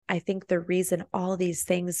I think the reason all these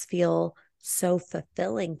things feel so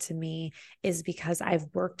fulfilling to me is because I've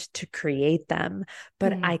worked to create them,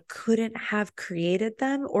 but I couldn't have created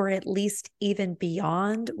them, or at least even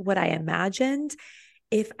beyond what I imagined,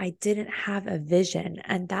 if I didn't have a vision.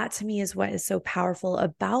 And that to me is what is so powerful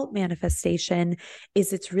about manifestation,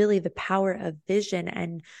 is it's really the power of vision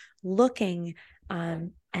and looking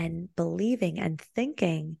and believing and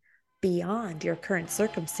thinking beyond your current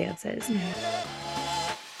circumstances.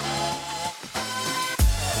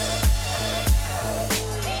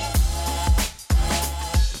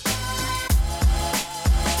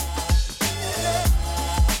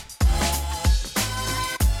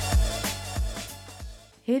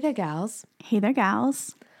 Hey there, gals. Hey there,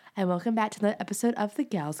 gals. And welcome back to the episode of The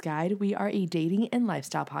Gals Guide. We are a dating and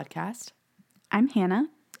lifestyle podcast. I'm Hannah.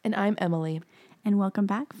 And I'm Emily. And welcome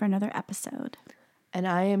back for another episode. And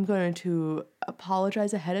I am going to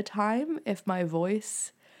apologize ahead of time if my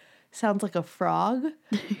voice sounds like a frog.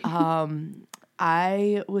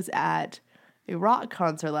 I was at a rock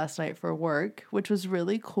concert last night for work, which was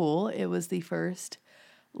really cool. It was the first,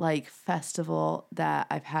 festival that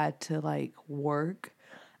I've had to, work.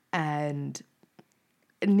 And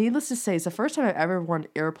needless to say, it's the first time I've ever worn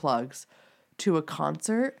earplugs to a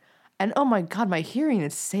concert. And oh my God, my hearing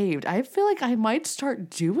is saved. I feel like I might start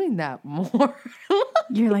doing that more.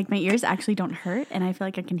 You're like, my ears actually don't hurt, and I feel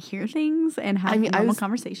like I can hear things and have normal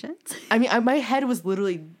conversations. My head was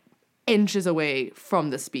literally inches away from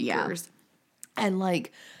the speakers. Yeah. And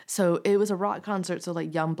so it was a rock concert. So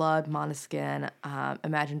Youngblood, Måneskin,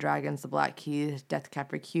 Imagine Dragons, The Black Keys, Death Cab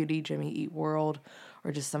for Cutie, Jimmy Eat World,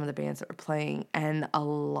 or just some of the bands that were playing. And a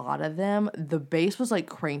lot of them, the bass was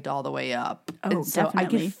cranked all the way up. Oh, and so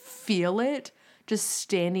definitely. I could feel it just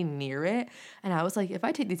standing near it. And I was like, if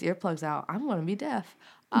I take these earplugs out, I'm going to be deaf.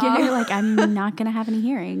 You're like, I'm not going to have any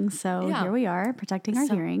hearing. So here we are, protecting our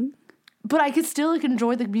hearing. But I could still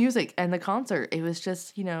enjoy the music and the concert. It was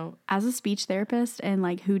just, As a speech therapist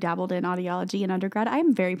and who dabbled in audiology in undergrad,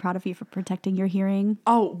 I'm very proud of you for protecting your hearing.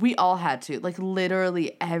 Oh, we all had to.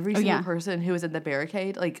 Literally every single person who was in the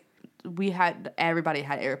barricade, everybody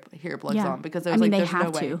had earplugs on because there was they there's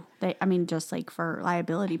have no to. way. Just for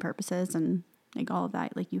liability purposes and all of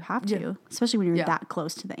that, you have to, especially when you're that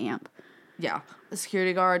close to the amp. Yeah. The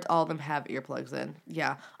security guards, all of them have earplugs in.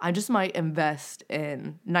 Yeah. I just might invest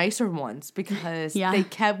in nicer ones because they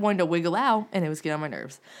kept wanting to wiggle out and it was getting on my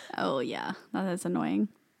nerves. Oh, yeah. That is annoying.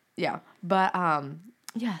 Yeah. But,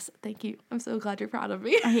 yes, thank you. I'm so glad you're proud of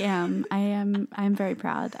me. I am very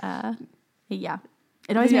proud. Yeah.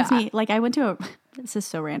 It always makes me, I went to this is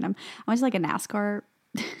so random. I went to a NASCAR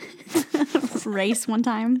race one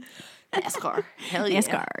time. NASCAR. Hell yeah.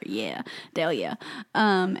 NASCAR, yeah. Hell yeah.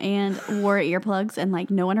 And wore earplugs,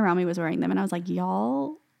 and no one around me was wearing them. And I was like,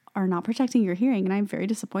 y'all are not protecting your hearing, and I'm very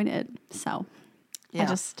disappointed. So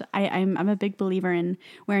I'm a big believer in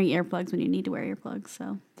wearing earplugs when you need to wear earplugs.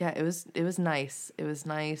 So yeah, it was nice. It was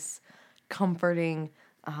nice, comforting.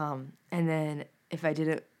 And then if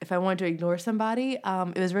I wanted to ignore somebody,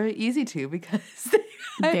 it was very easy to because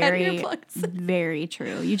I had earplugs. Very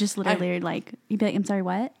true. You just literally you'd be like, I'm sorry,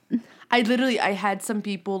 what? I had some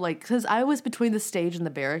people because I was between the stage and the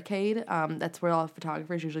barricade. That's where all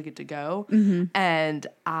photographers usually get to go. Mm-hmm. And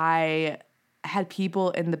I had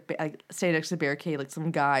people in the standing next to the barricade,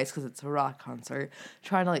 some guys, because it's a rock concert,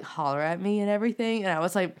 trying to holler at me and everything. And I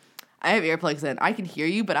was like, I have earplugs in. I can hear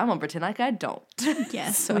you, but I'm going to pretend like I don't.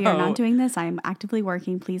 Yes, so, we are not doing this. I'm actively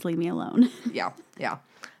working. Please leave me alone. Yeah.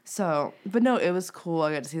 So, but no, it was cool.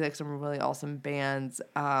 I got to see some really awesome bands.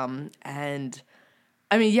 And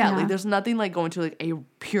there's nothing going to a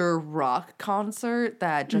pure rock concert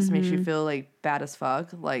that just makes you feel bad as fuck.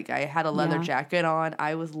 I had a leather jacket on.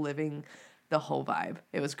 I was living the whole vibe.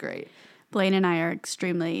 It was great. Blaine and I are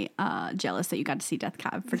extremely jealous that you got to see Death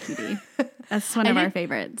Cab for Cutie. That's one of our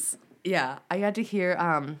favorites. Yeah, I got to hear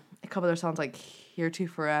a couple of their songs Here to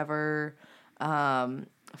Forever, Follow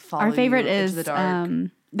Our favorite You, is Into the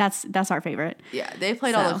Dark. That's our favorite. Yeah, they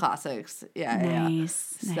played all the classics. Yeah,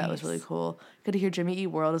 nice. So that was really cool. Good to hear Jimmy Eat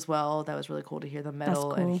World as well. That was really cool to hear the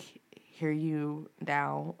metal and hear you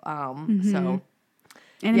now. So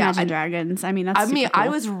and Imagine Dragons. That's super cool. I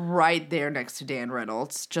was right there next to Dan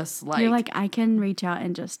Reynolds, just you're like, I can reach out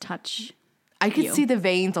and just touch. I could see the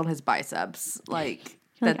veins on his biceps.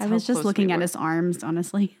 That's I was just looking at his arms,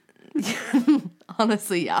 honestly.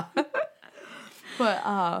 Honestly, yeah.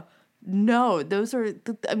 But no, those are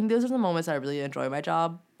the moments that I really enjoy my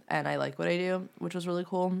job and I like what I do, which was really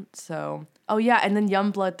cool. So, and then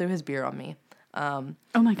Youngblood threw his beer on me. Oh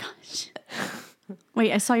my gosh.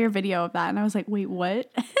 Wait, I saw your video of that and I was like, wait,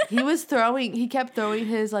 what? He kept throwing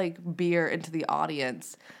his beer into the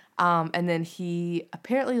audience. And then he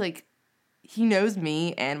apparently, like, he knows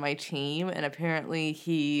me and my team, and apparently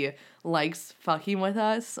he likes fucking with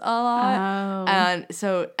us a lot. Oh. And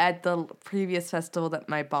so at the previous festival that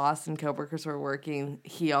my boss and coworkers were working,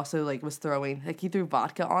 he also, like, was throwing, like, he threw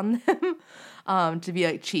vodka on them to be,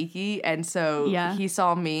 like, cheeky. And so he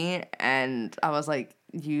saw me, and I was like,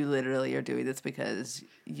 you literally are doing this because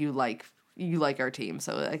you like our team,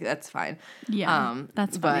 so, like, that's fine. Yeah,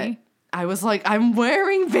 that's funny. But I was like, I'm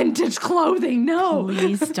wearing vintage clothing. No.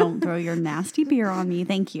 Please don't throw your nasty beer on me.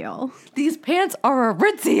 Thank you. These pants are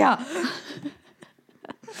Aritzia.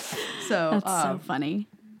 So That's so funny.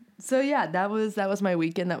 So yeah, that was my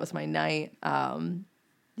weekend. That was my night.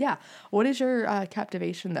 Yeah. What is your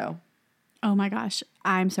captivation though? Oh my gosh.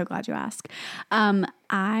 I'm so glad you asked.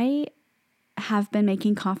 I have been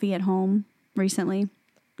making coffee at home recently,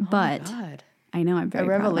 but Oh my God. I know I'm very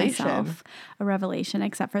proud of revelation. myself. A revelation,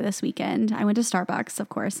 except for this weekend. I went to Starbucks, of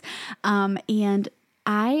course. And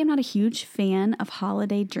I am not a huge fan of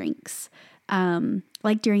holiday drinks.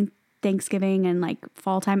 Like during Thanksgiving and like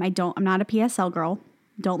fall time, I'm not a PSL girl.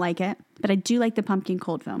 Don't like it. But I do like the pumpkin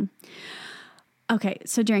cold foam. Okay,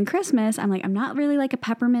 so during Christmas, I'm not really like a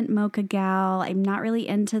peppermint mocha gal. I'm not really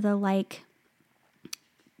into the like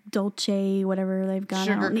dolce, whatever they've got.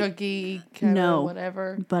 Sugar cookie, kind of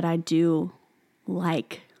whatever. But I do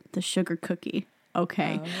like the sugar cookie.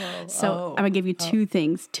 Okay. I'm going to give you two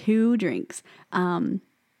drinks. Our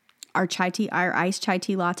iced chai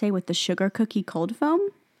tea latte with the sugar cookie cold foam,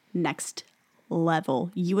 next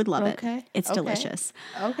level. You would love it. It's delicious.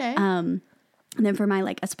 Okay. And then for my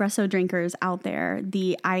like espresso drinkers out there,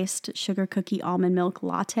 the iced sugar cookie almond milk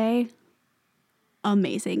latte,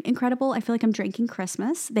 amazing, incredible. I feel like I'm drinking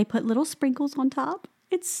Christmas. They put little sprinkles on top.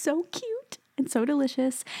 It's so cute and so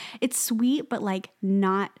delicious. It's sweet, but like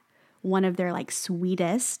not one of their like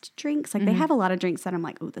sweetest drinks. Like they have a lot of drinks that I'm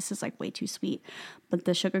like, oh, this is like way too sweet. But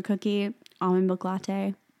the sugar cookie almond milk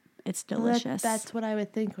latte, it's delicious. That's what I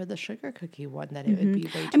would think with the sugar cookie one, that it would be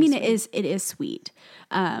way too sweet. It is sweet.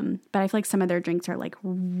 But I feel like some of their drinks are like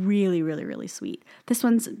really, really, really sweet. This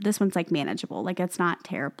one's like manageable. Like it's not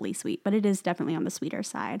terribly sweet, but it is definitely on the sweeter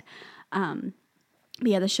side. But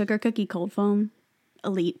yeah, the sugar cookie cold foam,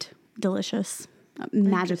 elite, delicious,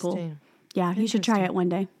 magical. Yeah, you should try it one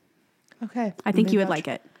day. Okay. I think you would like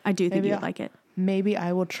it. I do think you would like it. Maybe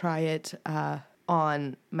I will try it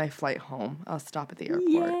on my flight home. I'll stop at the airport.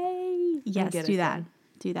 Yay! Yes, do that.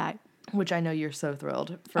 Do that. Which I know you're so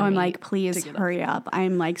thrilled for. I'm like, please hurry up.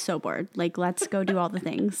 I'm like so bored. Like, let's go do all the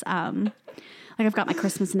things. Like I've got my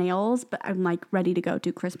Christmas nails, but I'm like ready to go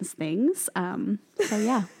do Christmas things. So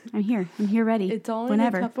yeah, I'm here. I'm here ready. It's only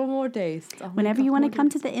a couple more days. Whenever you want to come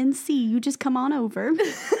to the NC, you just come on over.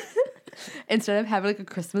 Instead of having like a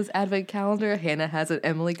Christmas advent calendar, Hannah has an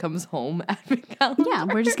Emily Comes Home advent calendar. Yeah,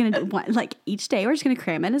 we're just going to do one, like each day, we're just going to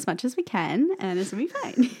cram in as much as we can, and it's going to be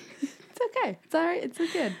fine. It's okay. It's all right. It's so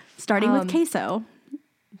good. Starting with queso.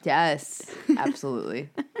 Yes, absolutely.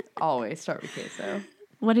 Always start with queso.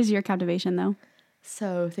 What is your captivation, though?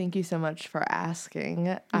 So thank you so much for asking.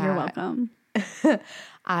 You're welcome.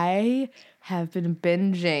 I have been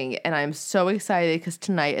binging, and I'm so excited because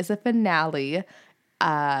tonight is the finale.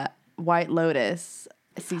 White Lotus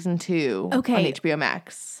season 2 on HBO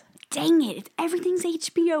Max. Dang it. Everything's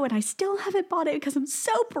HBO and I still haven't bought it because I'm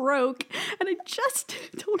so broke and I just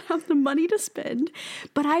don't have the money to spend.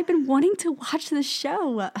 But I've been wanting to watch the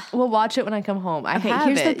show. We'll watch it when I come home.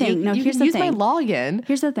 Here's the thing. Here's the thing. Use my login.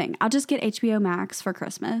 Here's the thing. I'll just get HBO Max for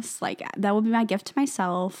Christmas. Like that will be my gift to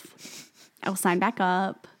myself. I'll sign back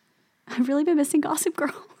up. I've really been missing Gossip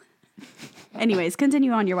Girl. Anyways,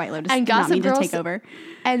 continue on your White Lotus. And Gossip Girl to take over.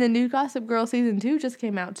 And the new Gossip Girl season 2 just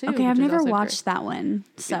came out too. Okay, I've never watched that one.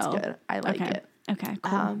 So it's good. I like it. Okay,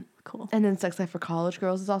 cool. Cool. And then Sex Life for College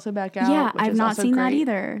Girls is also back out. Yeah, I've not seen that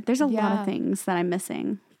either. There's a lot of things that I'm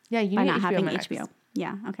missing. Yeah, you by need not HBO having Max. HBO.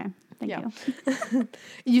 Yeah. Okay. Thank you.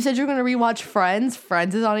 You said you were going to rewatch Friends.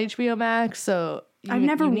 Friends is on HBO Max, so I've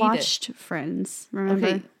never watched Friends. Remember?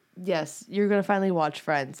 Okay. Yes, you're going to finally watch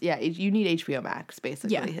Friends. Yeah, you need HBO Max,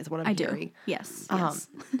 basically, is what I'm hearing. Do. Yes.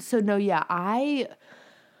 So, no, yeah,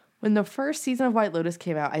 when the first season of White Lotus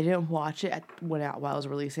came out, I didn't watch it when it was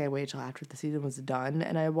releasing. I waited till after the season was done,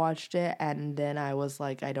 and I watched it, and then I was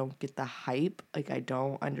like, I don't get the hype. Like, I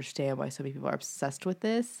don't understand why so many people are obsessed with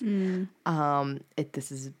this.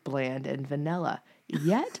 This is bland and vanilla.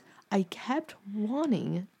 Yet, I kept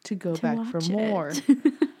wanting to go back for more.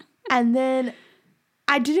 And then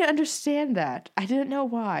I didn't understand that. I didn't know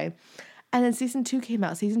why. And then season 2 came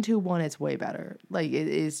out. Season 2, it's way better. Like, it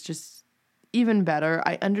is just even better.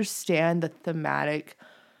 I understand the thematic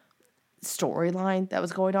storyline that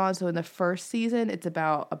was going on. So in the first season, it's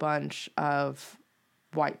about a bunch of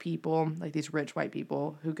white people, like these rich white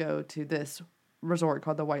people who go to this resort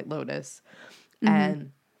called the White Lotus.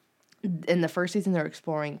 And in the first season, they're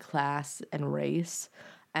exploring class and race.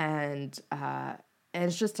 And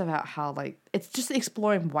it's just about how, like, it's just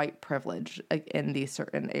exploring white privilege, like, in these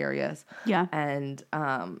certain areas. Yeah. And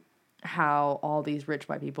how all these rich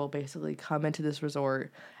white people basically come into this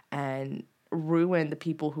resort and ruin the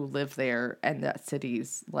people who live there and that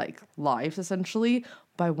city's, like, lives, essentially,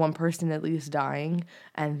 by one person at least dying.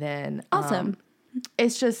 And then Awesome.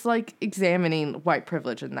 It's just, like, examining white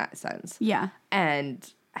privilege in that sense. Yeah.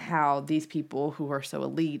 And how these people who are so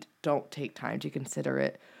elite don't take time to consider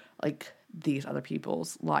it, like, these other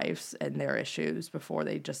people's lives and their issues before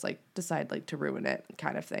they just, like, decide, like, to ruin it,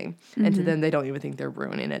 kind of thing. And to them, they don't even think they're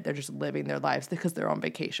ruining it. They're just living their lives because they're on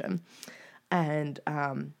vacation. And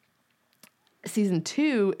season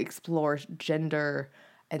 2 explores gender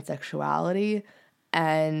and sexuality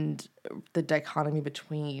and the dichotomy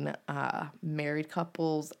between married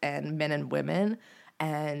couples and men and women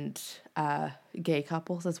and gay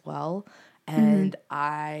couples as well. And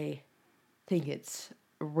I think it's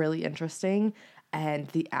really interesting. And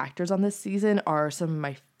the actors on this season are some of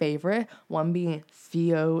my favorite. One being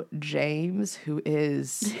Theo James, who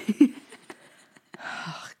is...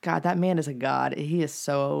 God, that man is a god. He is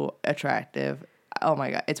so attractive. Oh my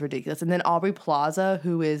God, it's ridiculous. And then Aubrey Plaza,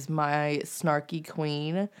 who is my snarky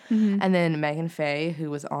queen. And then Megan Faye, who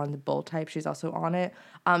was on The Bold Type. She's also on it.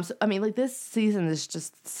 So, I mean, like, this season is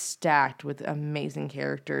just stacked with amazing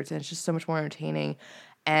characters. And it's just so much more entertaining.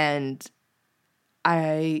 And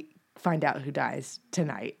I find out who dies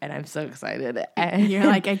tonight, and I'm so excited. And you're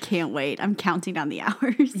like, I can't wait. I'm counting down the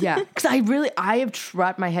hours. Yeah, because I have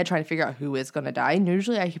trapped my head trying to figure out who is going to die. And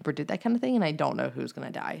usually I can predict that kind of thing, and I don't know who's going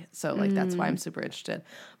to die. So, like, that's why I'm super interested.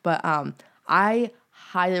 But I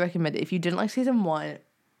highly recommend it. If you didn't like season 1,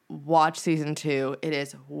 watch season 2. It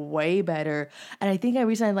is way better. And I think the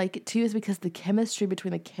reason I like it too is because the chemistry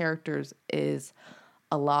between the characters is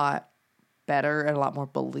a lot better and a lot more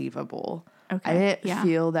believable. Okay. I didn't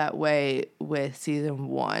feel that way with season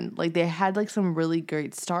 1. Like, they had, like, some really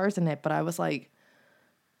great stars in it, but I was like,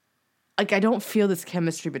 I don't feel this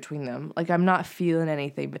chemistry between them. Like, I'm not feeling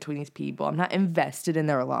anything between these people. I'm not invested in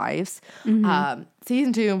their lives.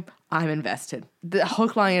 Season 2, I'm invested. The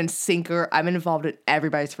hook, line, and sinker, I'm involved in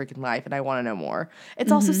everybody's freaking life, and I want to know more.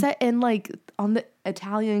 It's also set in, like, on the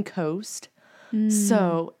Italian coast.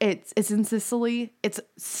 So it's in Sicily. It's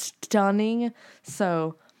stunning.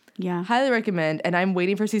 So... yeah, highly recommend. And I'm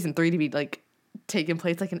waiting for season 3 to be, like, taking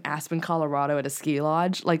place, like, in Aspen, Colorado at a ski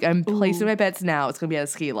lodge. Like, I'm placing my bets now. It's gonna be at a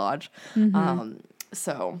ski lodge.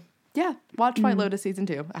 So yeah, watch White Lotus season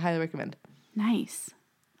 2. I highly recommend. Nice,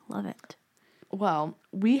 love it. Well,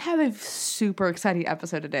 we have a super exciting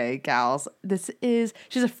episode today, gals. She's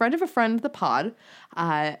a friend of the pod.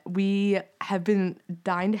 We have been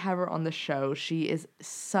dying to have her on the show. She is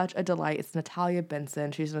such a delight. It's Natalia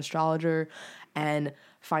Benson. She's an astrologer and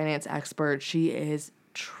finance expert. She is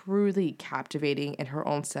truly captivating in her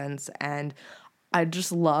own sense, and I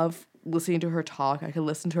just love listening to her talk. I can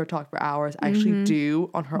listen to her talk for hours. I actually do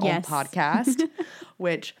on her own podcast,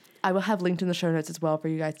 which I will have linked in the show notes as well for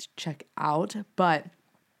you guys to check out. But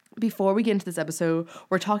before we get into this episode,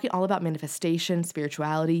 we're talking all about manifestation,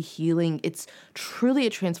 spirituality, healing. It's truly a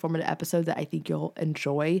transformative episode that I think you'll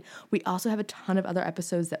enjoy. We also have a ton of other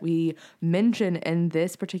episodes that we mention in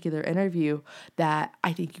this particular interview that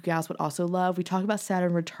I think you guys would also love. We talk about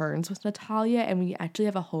Saturn returns with Natalia, and we actually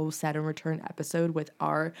have a whole Saturn return episode with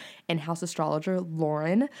our in-house astrologer,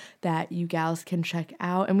 Lauren, that you gals can check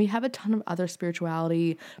out. And we have a ton of other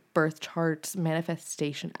spirituality, birth charts,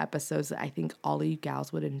 manifestation episodes that I think all of you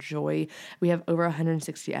gals would enjoy. We have over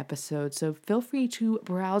 160 episodes, so feel free to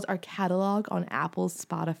browse our catalog on Apple,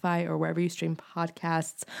 Spotify, or wherever you stream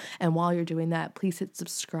podcasts. And while you're doing that, please hit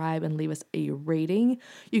subscribe and leave us a rating.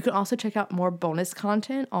 You can also check out more bonus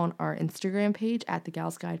content on our Instagram page at The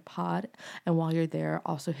Gals Guide Pod. And while you're there,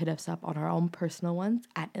 also hit us up on our own personal ones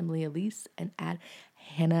at Emily Elise and at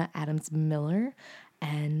Hannah Adams Miller.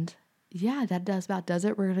 And yeah, that about does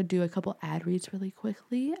it. We're going to do a couple ad reads really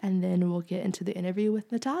quickly, and then we'll get into the interview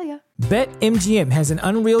with Natalia. BetMGM has an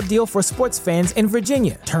unreal deal for sports fans in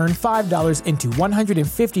Virginia. Turn $5 into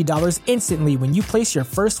 $150 instantly when you place your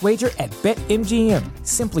first wager at BetMGM.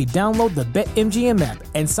 Simply download the BetMGM app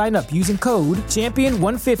and sign up using code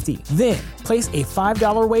Champion150. Then, place a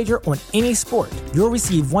 $5 wager on any sport. You'll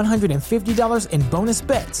receive $150 in bonus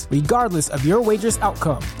bets, regardless of your wager's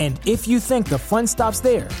outcome. And if you think the fun stops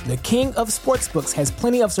there, the King of Sportsbooks has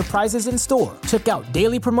plenty of surprises in store. Check out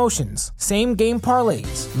daily promotions, same game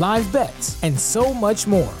parlays, live bets, and so much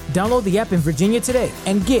more. Download the app in Virginia today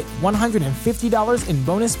and get $150 in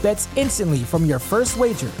bonus bets instantly from your first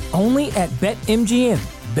wager, only at BetMGM.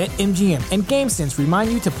 BetMGM and GameSense remind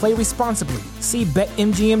you to play responsibly. See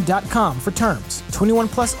BetMGM.com for terms. 21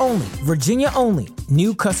 plus only. Virginia only.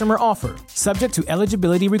 New customer offer. Subject to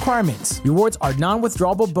eligibility requirements. Rewards are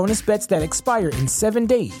non-withdrawable bonus bets that expire in 7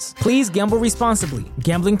 days. Please gamble responsibly.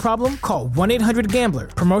 Gambling problem? Call 1-800-GAMBLER.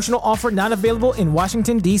 Promotional offer not available in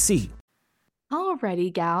Washington, D.C.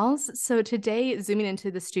 Alrighty, gals. So today, zooming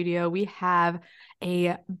into the studio, we have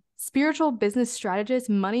a spiritual business strategist,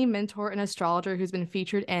 money mentor, and astrologer who's been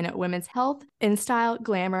featured in Women's Health, InStyle,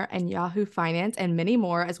 Glamour, and Yahoo Finance, and many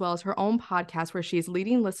more, as well as her own podcast where she's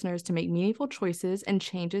leading listeners to make meaningful choices and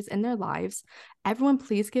changes in their lives. Everyone,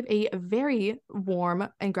 please give a very warm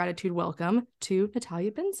and gratitude welcome to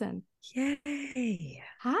Natalia Benson. Yay.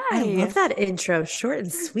 Hi. I love that intro. Short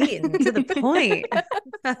and sweet and to the point.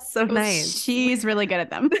 That's so nice. She's really good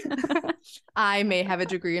at them. I may have a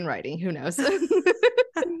degree in writing. Who knows?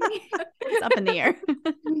 It's up in the air.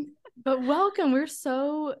 But welcome. We're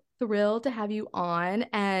so thrilled to have you on.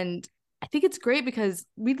 And I think it's great because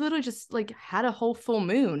we literally just like had a whole full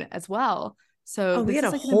moon as well. So we had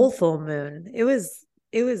a whole full moon. It was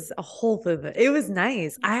a whole full moon. It was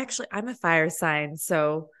nice. I'm a fire sign,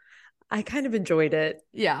 so I kind of enjoyed it.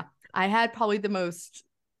 Yeah. I had probably the most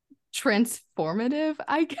transformative,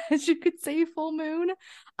 I guess you could say, full moon.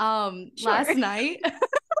 Last night.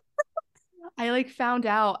 I like found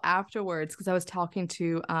out afterwards because I was talking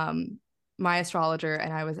to my astrologer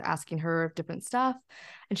and I was asking her different stuff.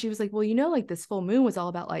 And she was like, well, like this full moon was all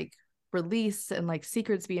about like release and like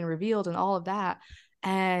secrets being revealed and all of that.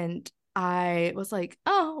 And I was like,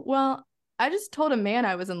 oh, well, I just told a man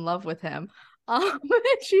I was in love with him.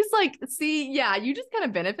 She's like, see, yeah, you just kind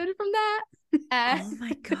of benefited from that. And oh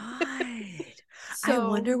my God. So, I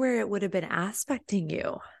wonder where it would have been aspecting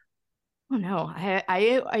you. Oh no,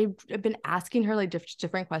 I've been asking her like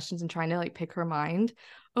different questions and trying to like pick her mind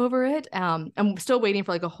over it. I'm still waiting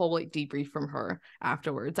for like a whole like debrief from her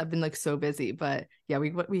afterwards. I've been like so busy, but yeah,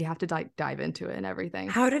 we have to dive into it and everything.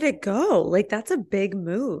 How did it go? Like that's a big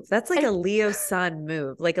move. That's like a Leo sun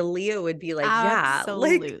move. Like a Leo would be like,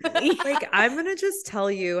 absolutely. like I'm gonna just tell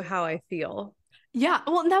you how I feel. Yeah,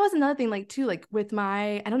 well, and that was another thing, like too, like with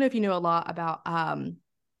I don't know if you know a lot about I'm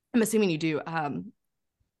assuming you do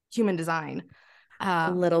human design.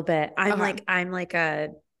 A little bit. I'm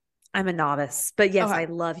a novice, but yes, I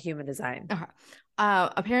love human design.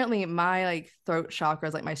 Apparently my like throat chakra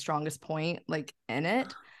is like my strongest point like in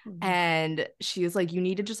it. And she was like, you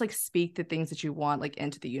need to just like speak the things that you want like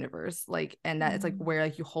into the universe, like, and that it's like where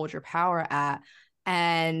like you hold your power at.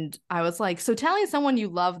 And I was like, so telling someone you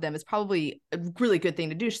love them is probably a really good thing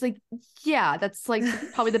to do. She's like, yeah, that's like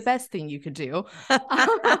probably the best thing you could do.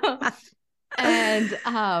 And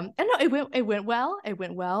no, it went well.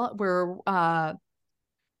 We're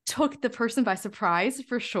took the person by surprise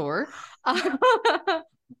for sure.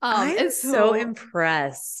 I am so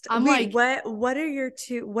impressed. I'm Wait, what are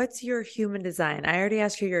what's your human design? I already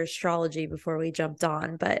asked you your astrology before we jumped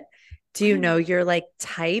on, but do you know your like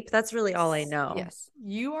type? That's really all I know. Yes.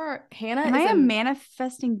 You are Hannah. Am I a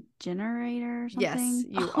manifesting generator or something? Yes,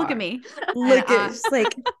 you are. Look at me. Look at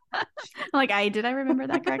like did I remember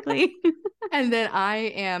that correctly? And then I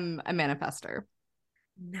am a manifester.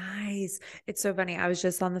 Nice. It's so funny. I was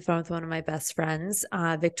just on the phone with one of my best friends,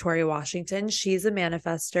 Victoria Washington. She's a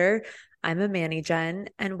manifester. I'm a Manny-Gen,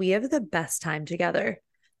 and we have the best time together.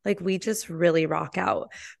 Like we just really rock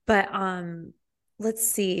out. But let's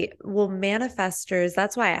see. Well, manifestors,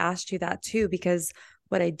 that's why I asked you that too, because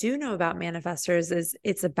what I do know about manifestors is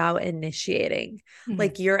it's about initiating.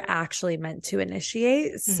 Like you're actually meant to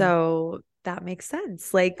initiate. So that makes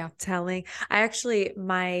sense. Like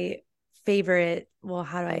my favorite, well,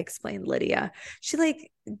 how do I explain Lydia? She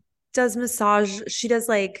like does massage. She does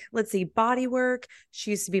like, let's see, body work.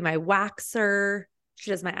 She used to be my waxer.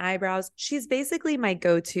 She does my eyebrows. She's basically my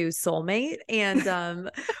go-to soulmate.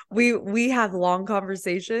 And we have long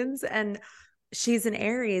conversations, and she's an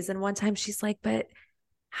Aries. And one time she's like, but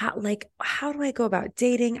how do I go about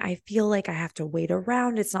dating? I feel like I have to wait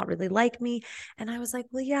around. It's not really like me. And I was like,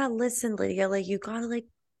 well, yeah, listen, Lydia, like you gotta like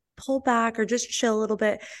pull back or just chill a little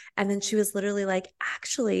bit. And then she was literally like,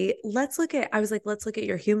 actually, let's look at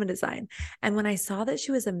your human design. And when I saw that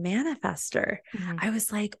she was a manifester, I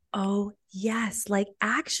was like, oh yes, like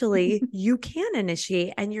actually you can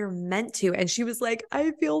initiate and you're meant to. And she was like,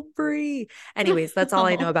 I feel free. Anyways, that's all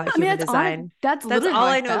I know about human design. That's all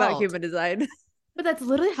I know about human design. But that's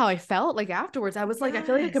literally how I felt like afterwards. I was like, I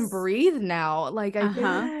feel like I can breathe now. Like I feel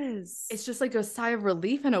like it's just like a sigh of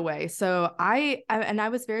relief in a way. So I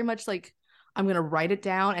was very much like, I'm gonna write it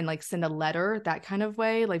down and like send a letter, that kind of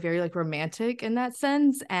way, like very like romantic in that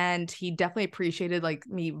sense. And he definitely appreciated like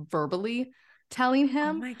me verbally telling Oh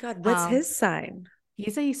him. my God. What's his sign?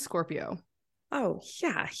 He's a Scorpio. Oh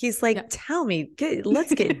yeah. He's like, Yeah. tell me,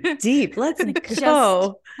 let's get deep. Let's Just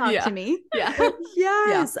go. talk Yeah. to me. Yeah.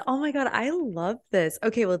 Yes. Oh my God. I love this.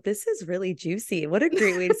 Okay. Well, this is really juicy. What a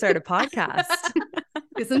great way to start a podcast.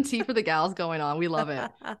 Get some tea for the gals going on. We love it.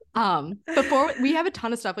 Before we have a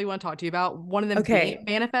ton of stuff we want to talk to you about, one of them being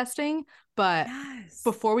manifesting. But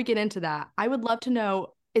before we get into that, I would love to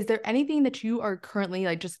know, is there anything that you are currently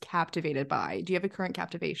like just captivated by? Do you have a current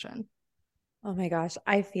captivation? Oh my gosh.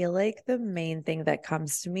 I feel like the main thing that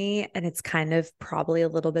comes to me, and it's kind of probably a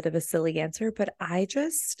little bit of a silly answer, but I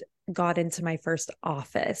just got into my first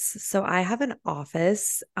office. So I have an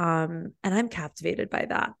office, and I'm captivated by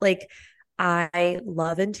that. Like, I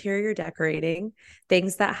love interior decorating,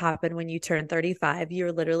 things that happen when you turn 35.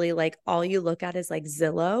 You're literally like, all you look at is like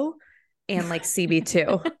Zillow and like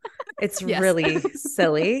CB2. It's really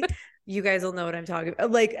silly. You guys will know what I'm talking about.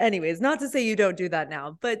 Like, anyways, not to say you don't do that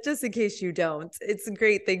now, but just in case you don't, it's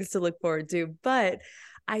great things to look forward to. But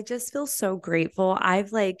I just feel so grateful.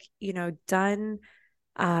 I've like, done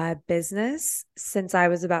business since I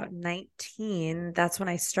was about 19. That's when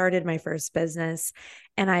I started my first business.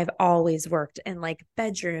 And I've always worked in like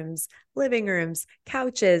bedrooms, living rooms,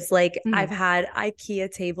 couches. Like I've had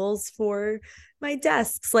IKEA tables for my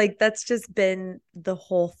desks. Like that's just been the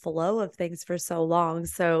whole flow of things for so long.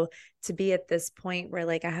 So to be at this point where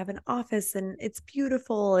like I have an office and it's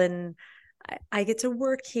beautiful and I get to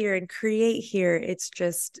work here and create here. It's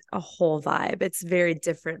just a whole vibe. It's very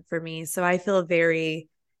different for me. So I feel very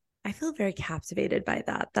captivated by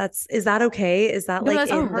that. Is that okay? Is that No, like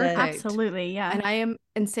that's perfect. Absolutely. Yeah. And I am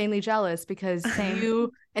insanely jealous because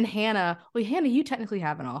you and Hannah, Hannah, you technically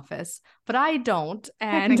have an office, but I don't.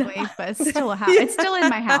 And technically, but it's still it's still in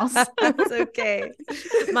my house. That's okay.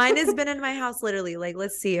 Mine has been in my house literally. Like,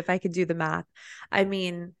 let's see if I could do the math. I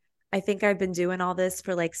mean, I think I've been doing all this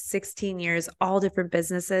for like 16 years, all different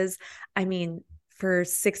businesses. I mean, for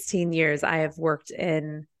 16 years, I have worked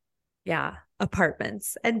in,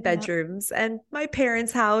 apartments and bedrooms and my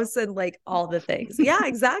parents' house and like all the things. Yeah,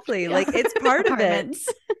 exactly. Like it's part of it.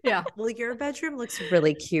 Yeah. Well, your bedroom looks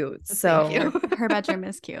really cute. So thank you. Her bedroom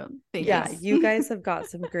is cute. You guys have got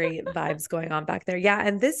some great vibes going on back there. Yeah.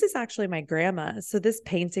 And this is actually my grandma. So this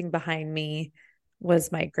painting behind me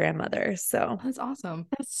was my grandmother. So that's awesome.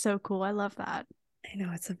 That's so cool. I love that. I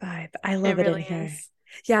know it's a vibe. I love it really in here. is.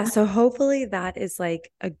 Yeah. So hopefully that is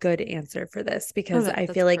like a good answer for this because I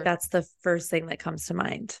feel like that's the first thing that comes to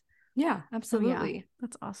mind. Yeah, absolutely. Oh, yeah.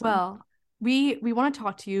 That's awesome. Well, we want to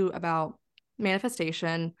talk to you about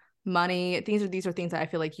manifestation, money. These are things that I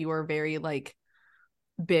feel like you are very like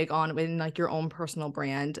big on in like your own personal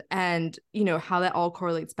brand and how that all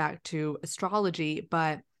correlates back to astrology.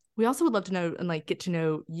 But we also would love to know and like get to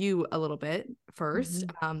know you a little bit first.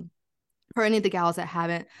 For any of the gals that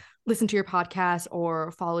haven't listened to your podcast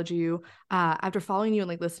or followed you, after following you and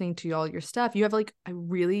like listening to all your stuff, you have like a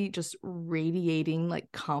really just radiating like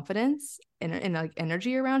confidence and like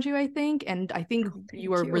energy around you, I think. And I think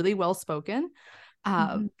you are really well spoken.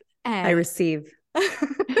 And I receive. Well,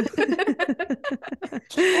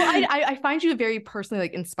 I find you very personally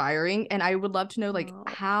like inspiring, and I would love to know like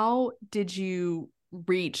how did you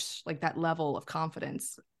reach like that level of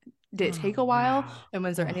confidence? Did it take a while? Wow. And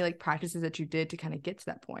was there any like practices that you did to kind of get to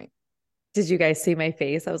that point? Did you guys see my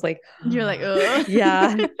face? I was like, you're like, ugh.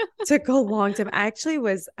 Yeah, took a long time. I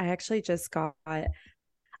actually just got,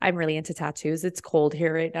 I'm really into tattoos. It's cold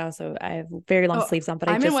here right now. So I have very long sleeves on, but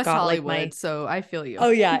I'm just in West got Hollywood, like so I feel you.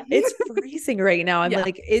 Oh yeah. It's freezing right now. I'm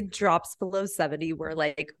like, it drops below 70. We're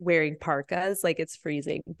like wearing parkas, like it's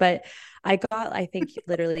freezing. But I got, I think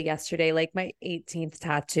literally yesterday, like my 18th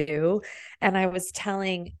tattoo. And I was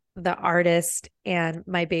telling the artist and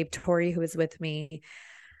my babe Tori, who was with me,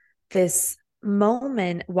 this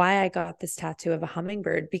moment why I got this tattoo of a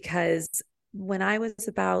hummingbird, because when I was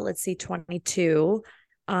about, let's see, 22,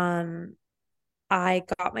 I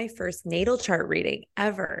got my first natal chart reading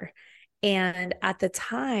ever. And at the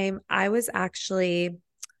time, I was essentially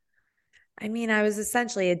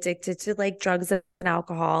addicted to like drugs and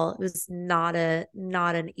alcohol. It was not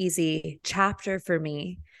an easy chapter for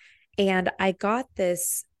me. And I got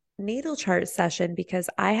this natal chart session because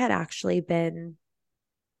I had actually been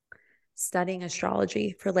studying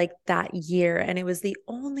astrology for like that year. And it was the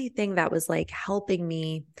only thing that was like helping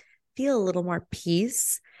me feel a little more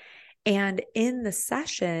peace. And in the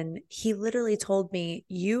session, he literally told me,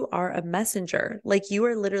 you are a messenger. Like, you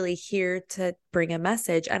are literally here to bring a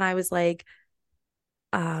message. And I was like,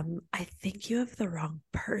 I think you have the wrong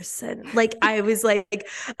person. Like, I was like,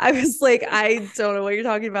 I don't know what you're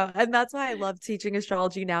talking about. And that's why I love teaching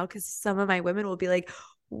astrology now, because some of my women will be like,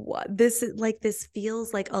 what, this is like, this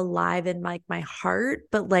feels like alive in like my heart,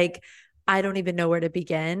 but like I don't even know where to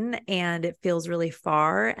begin, and it feels really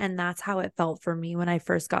far. And that's how it felt for me when I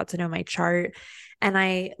first got to know my chart. And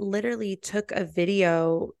I literally took a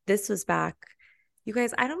video. This was back, you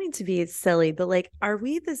guys, I don't mean to be silly, but like, are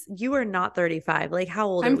we this? You are not 35. Like, how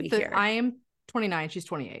old are we here? I am 29. She's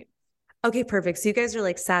 28. Okay, perfect. So you guys are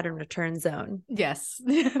like Saturn return zone. Yes.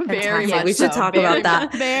 Very much. We should talk about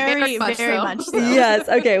that. Very much so. Yes.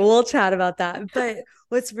 Okay. We'll chat about that. But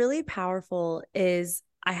what's really powerful is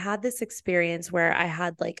I had this experience where I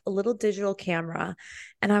had like a little digital camera,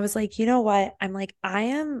 and I was like, you know what? I'm like, I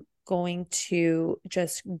am going to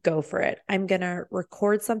just go for it. I'm going to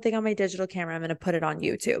record something on my digital camera. I'm going to put it on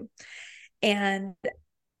YouTube. And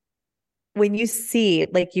when you see,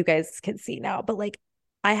 like, you guys can see now, but like,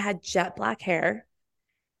 I had jet black hair,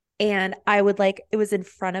 and I would like, it was in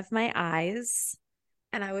front of my eyes,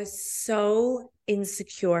 and I was so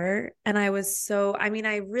insecure. And I was so, I mean,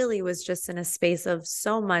 I really was just in a space of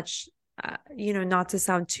so much, not to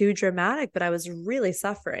sound too dramatic, but I was really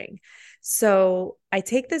suffering. So I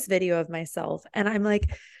take this video of myself, and I'm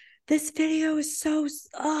like, this video is so,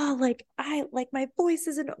 like, I like, my voice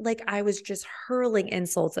isn't, like, I was just hurling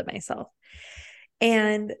insults at myself.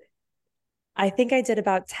 And I think I did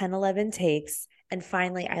about 10, 11 takes. And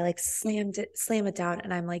finally I like slam it down.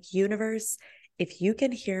 And I'm like, universe, if you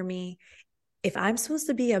can hear me, if I'm supposed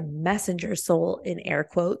to be a messenger soul in air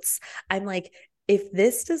quotes, I'm like, if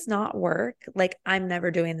this does not work, like, I'm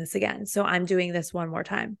never doing this again. So I'm doing this one more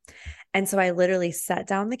time. And so I literally set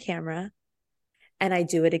down the camera and I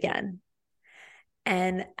do it again.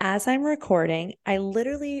 And as I'm recording, I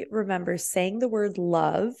literally remember saying the word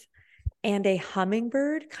love, and a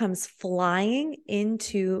hummingbird comes flying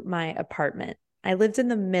into my apartment. I lived in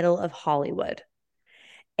the middle of Hollywood.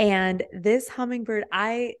 And this hummingbird,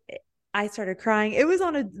 I started crying. It was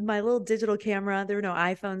on my little digital camera. There were no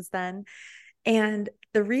iPhones then. And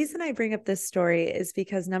the reason I bring up this story is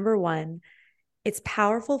because, number one, it's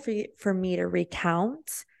powerful for me to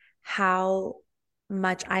recount how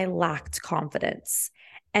much I lacked confidence.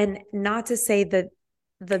 And not to say that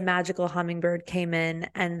the magical hummingbird came in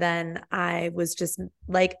and then I was just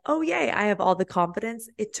like, oh, yay, I have all the confidence.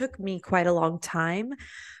 It took me quite a long time,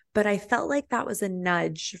 but I felt like that was a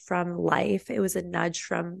nudge from life. It was a nudge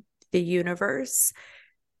from the universe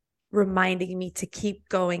reminding me to keep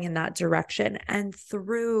going in that direction. And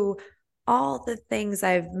through all the things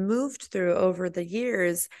I've moved through over the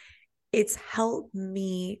years, it's helped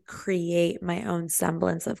me create my own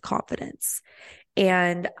semblance of confidence.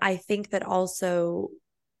 And I think that also,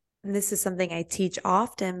 and this is something I teach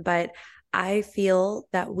often, but I feel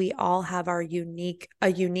that we all have a unique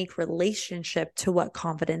relationship to what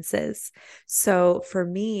confidence is. So for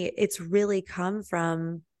me, it's really come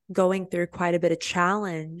from going through quite a bit of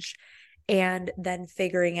challenge and then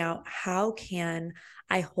figuring out, how can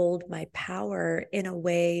I hold my power in a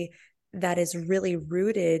way that is really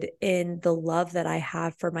rooted in the love that I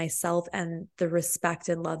have for myself and the respect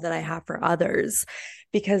and love that I have for others.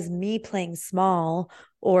 Because me playing small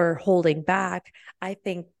or holding back, I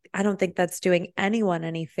don't think that's doing anyone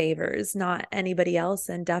any favors, not anybody else,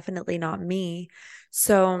 and definitely not me.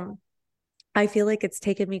 So I feel like it's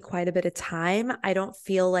taken me quite a bit of time. I don't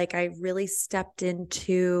feel like I really stepped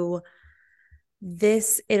into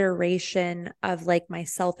this iteration of like my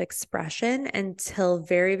self-expression until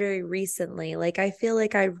very, very recently. Like, I feel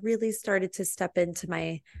like I really started to step into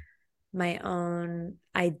my own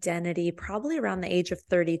identity probably around the age of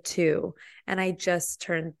 32. And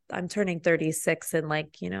I'm turning 36 in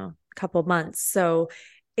like, a couple months. So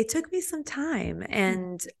it took me some time.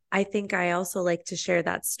 And I think I also like to share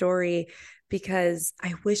that story because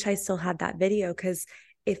I wish I still had that video. Because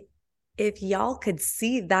if y'all could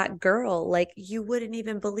see that girl, like, you wouldn't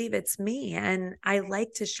even believe it's me. And I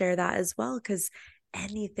like to share that as well, because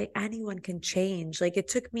anyone can change. Like, it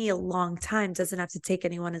took me a long time. Doesn't have to take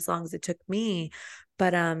anyone as long as it took me.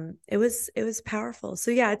 But it was powerful.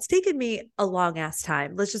 So yeah, it's taken me a long ass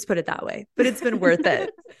time. Let's just put it that way. But it's been worth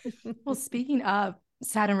it. Well, speaking of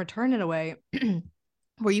Saturn return in a way,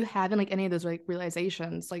 were you having like any of those like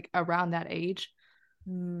realizations like around that age?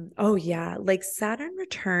 Oh yeah, like Saturn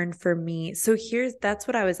return for me. So that's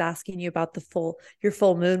what I was asking you about, your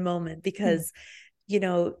full moon moment, because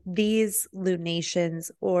these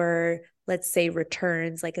lunations or let's say,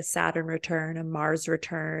 returns, like a Saturn return, a Mars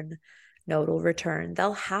return, nodal return,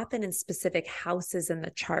 they'll happen in specific houses in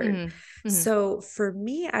the chart. So for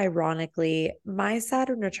me, ironically, my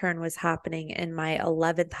Saturn return was happening in my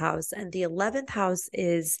 11th house, and the 11th house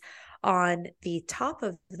is on the top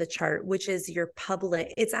of the chart, which is your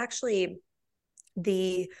public. It's actually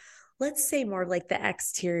let's say more like the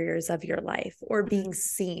exteriors of your life or being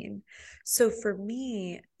seen. So for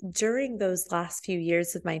me, during those last few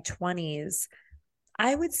years of my 20s,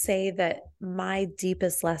 I would say that my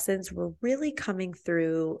deepest lessons were really coming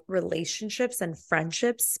through relationships and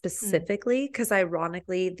friendships specifically, because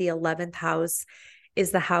ironically, the 11th house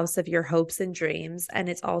is the house of your hopes and dreams. And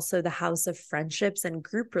it's also the house of friendships and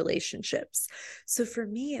group relationships. So for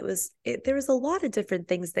me, there was a lot of different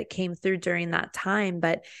things that came through during that time,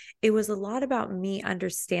 but it was a lot about me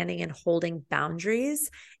understanding and holding boundaries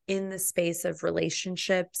in the space of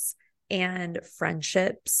relationships and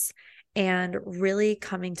friendships, and really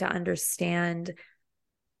coming to understand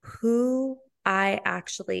who I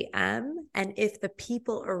actually am, and if the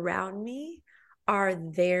people around me are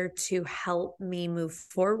there to help me move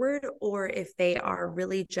forward, or if they are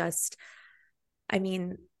really just, I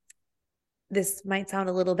mean, this might sound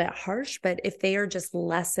a little bit harsh, but if they are just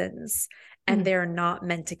lessons and they're not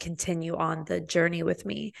meant to continue on the journey with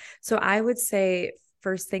me. So I would say,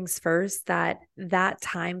 first things first, that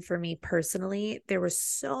time for me personally, there were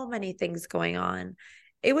so many things going on.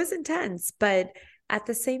 It was intense, but at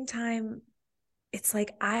the same time, it's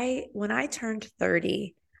like when I turned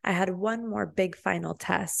 30, I had one more big final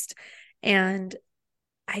test, and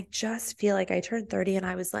I just feel like I turned 30 and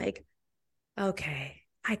I was like, okay,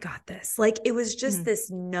 I got this. Like, it was just this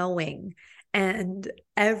knowing and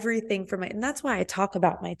everything and that's why I talk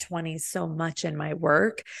about my 20s so much in my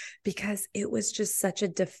work, because it was just such a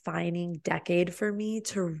defining decade for me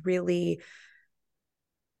to really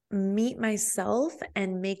meet myself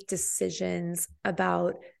and make decisions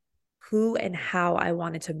about who and how I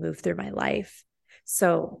wanted to move through my life.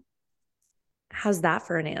 So how's that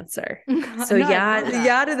for an answer? So No,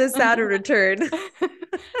 yeah to the Saturn return.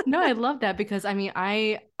 No, I love that, because I mean,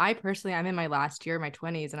 I personally, I'm in my last year, my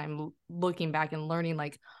 20s, and I'm looking back and learning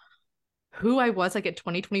like who I was like at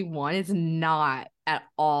 2021 is not at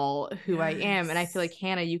all who I am. And I feel like,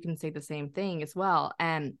 Hannah, you can say the same thing as well.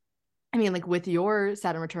 And I mean, like with your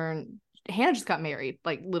Saturn return, Hannah just got married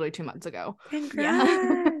like literally 2 months ago. Congrats.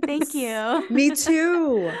 Yeah. Thank you. Me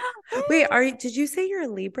too. Wait, did you say you're a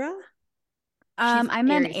Libra? I'm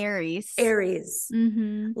an Aries. Aries.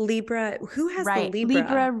 Libra. Who has the Libra?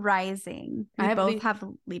 Libra rising. We both have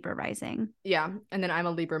Libra rising. Yeah. And then I'm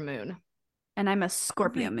a Libra moon. And I'm a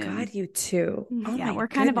Scorpio moon. God, you too. Oh yeah, we're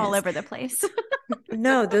kind of all over the place.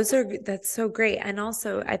 No, that's so great. And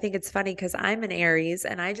also, I think it's funny because I'm an Aries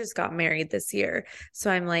and I just got married this year. So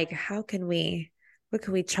I'm like, what can we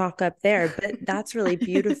chalk up there? But that's really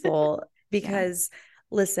beautiful because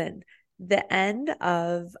listen,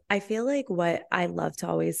 I feel like what I love to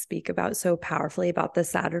always speak about so powerfully about the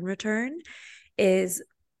Saturn return is,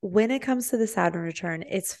 when it comes to the Saturn return,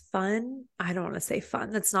 it's fun. I don't want to say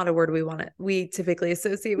fun. That's not a word we typically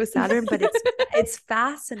associate with Saturn, but it's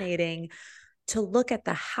fascinating to look at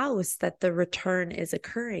the house that the return is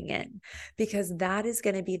occurring in, because that is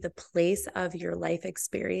going to be the place of your life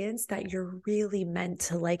experience that you're really meant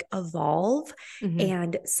to like evolve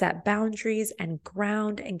and set boundaries and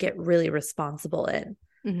ground and get really responsible in.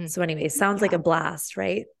 So anyway, sounds like a blast,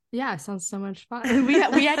 right? Yeah, it sounds so much fun.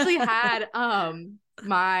 We actually had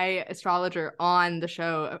my astrologer on the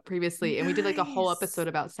show previously, and we did like a whole episode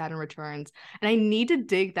about Saturn returns, and I need to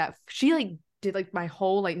dig that. She like did like my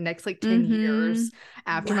whole like next like 10 years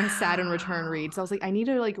after my Saturn return read. So I was like, I need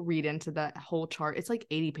to like read into that whole chart. It's like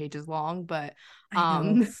 80 pages long, but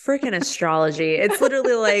freaking astrology. It's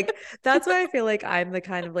literally like, that's why I feel like I'm the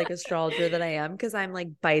kind of like astrologer that I am, because I'm like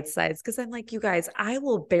bite sized, because I'm like, you guys, I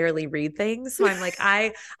will barely read things. So I'm like,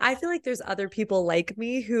 I feel like there's other people like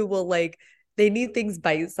me who will like, they need things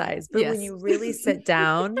bite sized. But when you really sit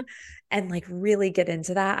down and like really get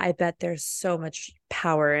into that, I bet there's so much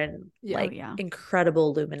power and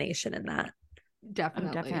incredible illumination in that.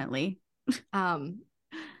 Definitely.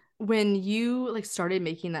 When you like started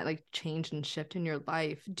making that like change and shift in your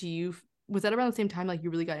life, was that around the same time like you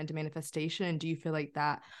really got into manifestation? And do you feel like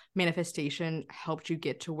that manifestation helped you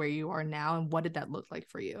get to where you are now? And what did that look like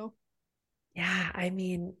for you? Yeah, I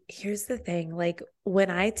mean, here's the thing. Like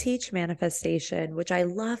when I teach manifestation, which I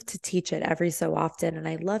love to teach it every so often, and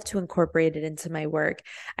I love to incorporate it into my work,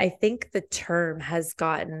 I think the term has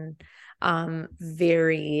gotten,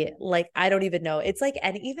 very like, I don't even know. It's like,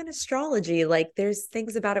 and even astrology, like there's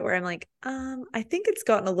things about it where I'm like, I think it's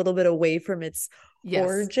gotten a little bit away from its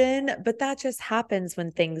origin, but that just happens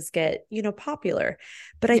when things get, popular.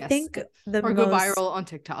 But I think or go viral on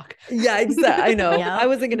TikTok. Yeah, exactly. I know. Yep. I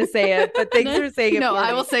wasn't going to say it, but thanks for saying it. No, for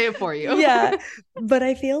I me. will say it for you. Yeah. But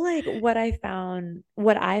I feel like what I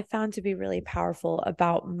found to be really powerful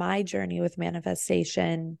about my journey with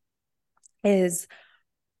manifestation is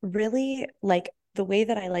really like the way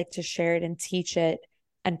that I like to share it and teach it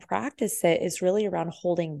and practice it is really around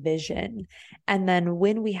holding vision. And then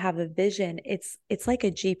when we have a vision, it's like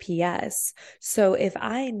a GPS. So if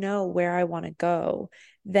I know where I want to go,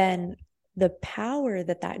 then the power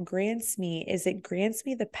that grants me is it grants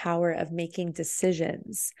me the power of making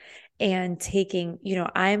decisions and taking,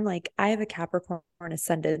 I'm like, I have a Capricorn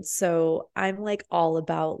ascendant. So I'm like all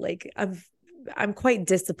about like, I'm quite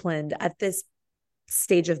disciplined at this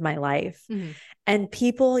stage of my life. Mm-hmm. And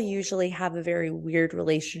people usually have a very weird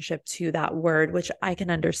relationship to that word, which I can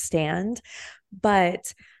understand.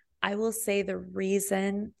 But I will say the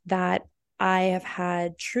reason that I have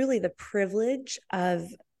had truly the privilege of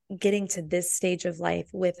getting to this stage of life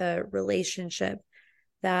with a relationship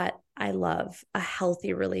that I love, a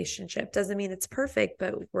healthy relationship. Doesn't mean it's perfect,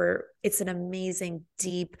 but it's an amazing,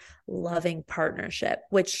 deep, loving partnership,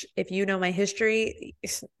 which if you know my history,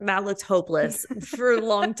 that looks hopeless for a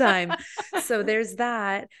long time. So there's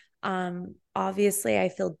that. Obviously I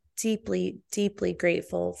feel deeply, deeply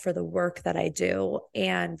grateful for the work that I do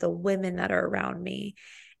and the women that are around me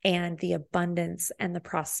and the abundance and the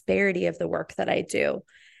prosperity of the work that I do.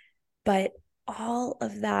 But all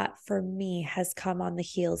of that for me has come on the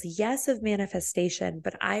heels, yes, of manifestation,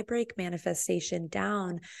 but I break manifestation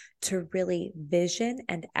down to really vision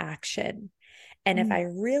and action. And if I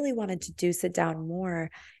really wanted to do sit down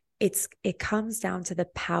more, it comes down to the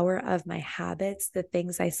power of my habits, the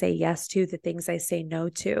things I say yes to, the things I say no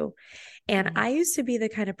to. And I used to be the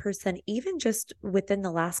kind of person, even just within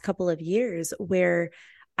the last couple of years, where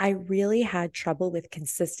I really had trouble with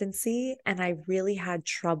consistency and I really had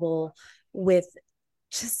trouble with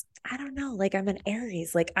just, I don't know, like I'm an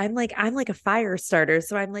Aries, I'm like a fire starter.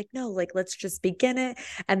 So I'm like, no, like, let's just begin it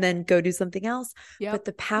and then go do something else. Yep. But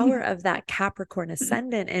the power of that Capricorn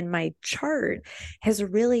ascendant in my chart has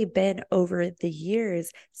really been over the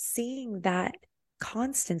years, seeing that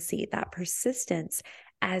constancy, that persistence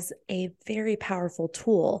as a very powerful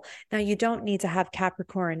tool. Now, you don't need to have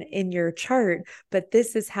Capricorn in your chart, but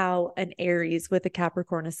this is how an Aries with a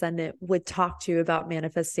Capricorn ascendant would talk to you about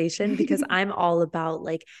manifestation, because I'm all about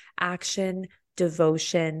like action,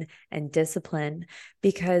 devotion, and discipline.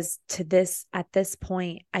 Because at this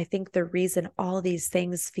point, I think the reason all these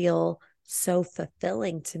things feel so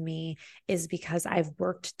fulfilling to me is because I've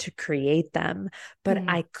worked to create them, but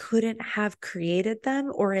I couldn't have created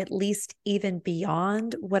them, or at least even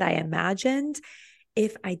beyond what I imagined,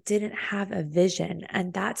 if I didn't have a vision.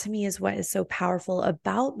 And that to me is what is so powerful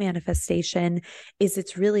about manifestation, is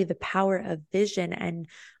it's really the power of vision and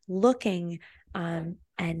looking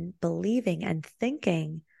and believing and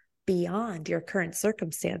thinking beyond your current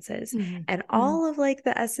circumstances. And all of like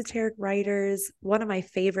the esoteric writers, one of my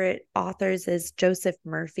favorite authors is Joseph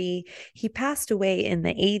Murphy. He passed away in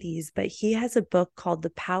the 80s, but he has a book called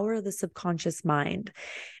The Power of the Subconscious Mind.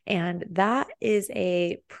 And that is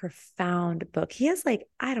a profound book. He has like,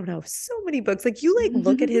 I don't know, so many books. Like you like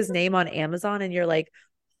look at his name on Amazon and you're like,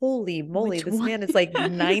 holy moly, this man is like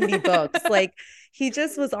 90 books. Like he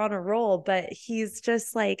just was on a roll, but he's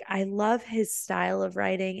just like, I love his style of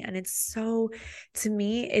writing. And it's so, to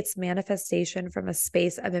me, it's manifestation from a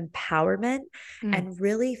space of empowerment and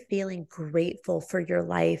really feeling grateful for your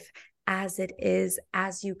life as it is,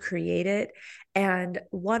 as you create it. And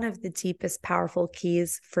one of the deepest, powerful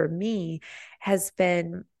keys for me has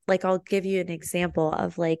been, like, I'll give you an example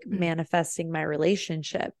of like manifesting my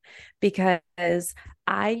relationship, because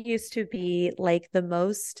I used to be like the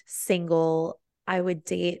most single. I would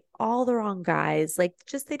date all the wrong guys. Like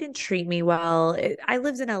just, they didn't treat me well. I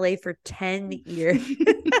lived in LA for 10 years.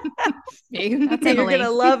 That's You're going to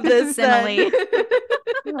love this. Emily.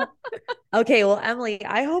 Okay. Well, Emily,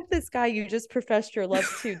 I hope this guy you just professed your love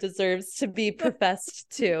to deserves to be professed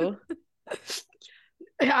to.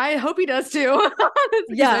 I hope he does too.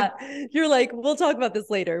 Yeah. You're like, we'll talk about this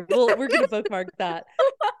later. We're going to bookmark that.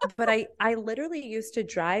 But I literally used to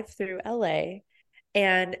drive through LA,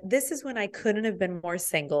 and this is when I couldn't have been more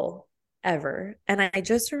single ever. And I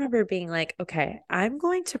just remember being like, okay, I'm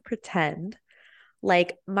going to pretend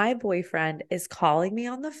like my boyfriend is calling me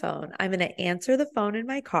on the phone. I'm going to answer the phone in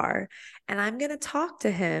my car and I'm going to talk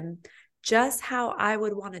to him just how I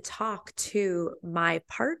would want to talk to my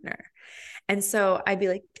partner. And so I'd be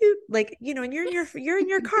like, dude, like, you know, and you're in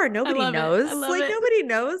your car. Nobody knows. I love like it. nobody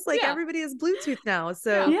knows. Like Yeah. everybody has Bluetooth now.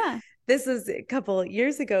 So Yeah. this was a couple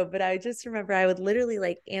years ago, but I just remember I would literally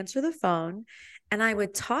like answer the phone and I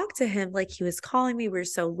would talk to him like he was calling me. We were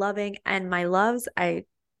so loving. And my loves, I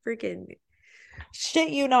freaking shit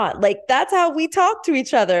you not, like that's how we talk to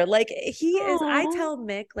each other. Like he is, I Aw. tell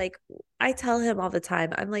Mick, like I tell him all the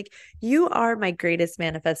time, I'm like, you are my greatest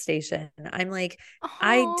manifestation. I'm like,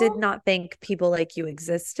 I did Aw. not think people like you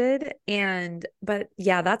existed. But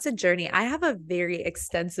yeah, that's a journey. I have a very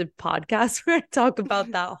extensive podcast where I talk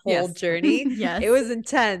about that whole Yes. journey. Yes. It was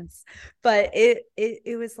intense, but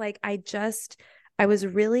it was like, I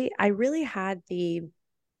really had the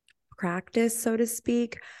practice, so to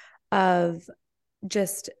speak, of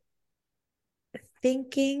just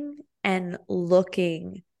thinking and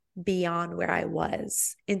looking beyond where I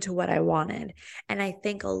was into what I wanted. And I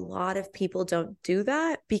think a lot of people don't do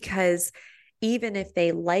that because even if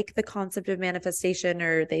they like the concept of manifestation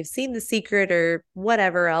or they've seen The Secret or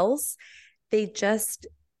whatever else, they just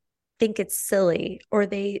think it's silly or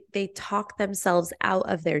they talk themselves out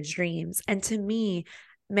of their dreams. And to me,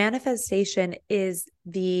 manifestation is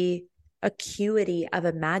the acuity of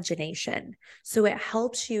imagination. So it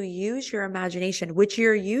helps you use your imagination, which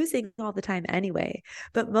you're using all the time anyway.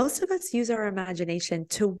 But most of us use our imagination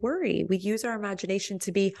to worry. We use our imagination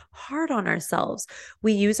to be hard on ourselves.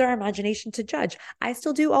 We use our imagination to judge. I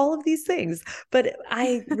still do all of these things, but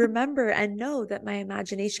I remember and know that my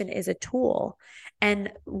imagination is a tool.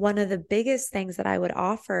 And one of the biggest things that I would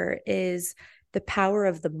offer is the power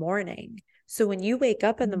of the morning. So when you wake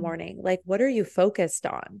up in the morning, like what are you focused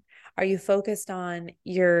on? Are you focused on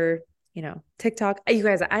your, TikTok? You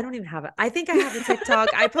guys, I don't even have it. I think I have a TikTok.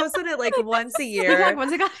 I posted it like once a year. TikTok,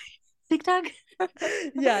 what's it called? TikTok.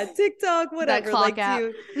 Yeah, TikTok, whatever. That clock Like, app.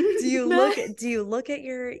 do you look at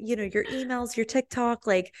your, your emails, your TikTok?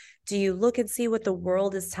 Like, do you look and see what the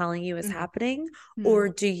world is telling you is happening? Or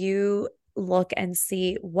do you look and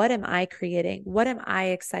see, what am I creating? What am I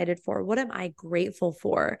excited for? What am I grateful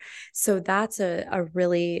for? So that's a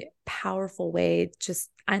really powerful way. Just,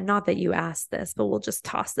 not that you asked this, but we'll just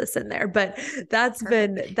toss this in there. But that's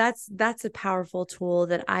a powerful tool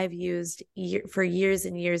that I've used for years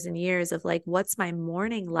and years and years of like, what's my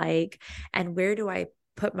morning like? And where do I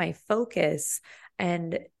put my focus?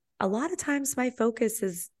 And a lot of times my focus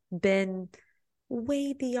has been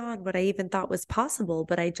way beyond what I even thought was possible,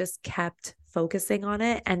 but I just kept focusing on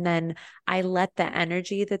it. And then I let the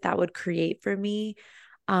energy that would create for me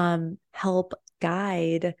help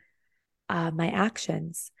guide my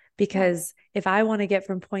actions. Because if I want to get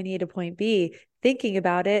from point A to point B, thinking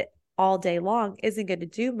about it all day long isn't going to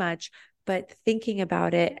do much, but thinking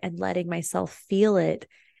about it and letting myself feel it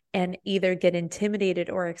and either get intimidated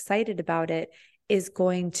or excited about it is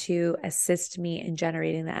going to assist me in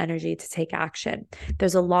generating the energy to take action.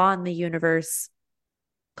 There's a law in the universe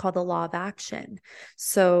called the law of action.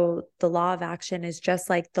 So the law of action is just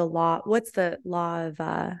like the law. What's the law of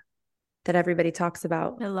that everybody talks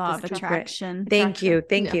about? The law of attraction. Thank you.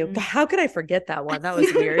 Yeah. How could I forget that one? That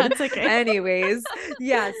was weird. That's okay. Anyways,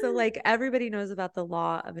 yeah. So like everybody knows about the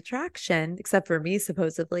law of attraction, except for me,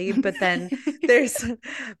 supposedly. But then there's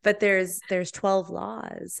 12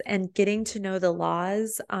 laws, and getting to know the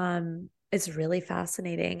laws is really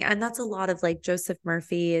fascinating. And that's a lot of like Joseph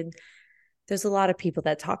Murphy, and there's a lot of people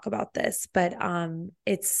that talk about this, but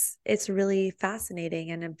it's really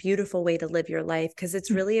fascinating and a beautiful way to live your life, because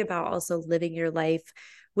it's really about also living your life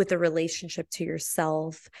with a relationship to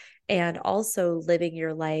yourself, and also living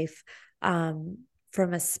your life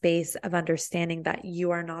from a space of understanding that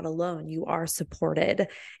you are not alone. You are supported,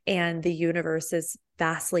 and the universe is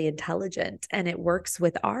vastly intelligent, and it works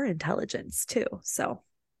with our intelligence too. So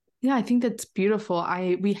Yeah, I think that's beautiful.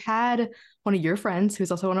 We had one of your friends,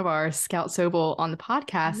 who's also one of our, Scout Sobel, on the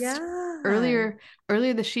podcast earlier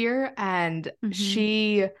this year, and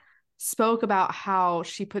she spoke about how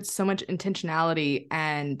she puts so much intentionality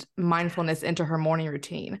and mindfulness into her morning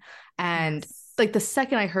routine. And like the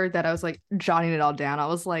second I heard that, I was like jotting it all down. I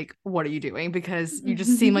was like, what are you doing? Because you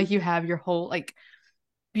just seem like you have your whole like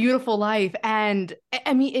beautiful life. And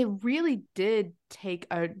I mean, it really did take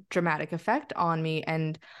a dramatic effect on me.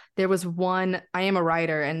 And I am a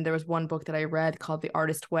writer, and there was one book that I read called The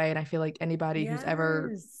Artist Way. And I feel like anybody who's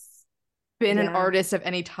ever been an artist of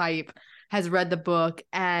any type has read the book.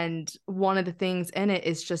 And one of the things in it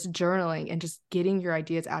is just journaling and just getting your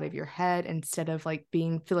ideas out of your head instead of like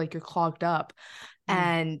feel like you're clogged up.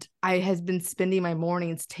 And I has been spending my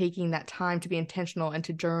mornings taking that time to be intentional and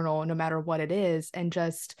to journal, no matter what it is, and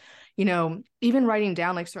just, even writing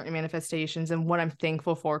down like certain manifestations and what I'm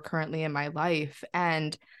thankful for currently in my life.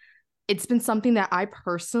 And it's been something that I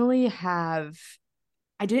personally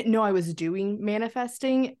I didn't know I was doing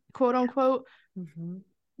manifesting, quote unquote,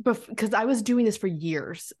 but because I was doing this for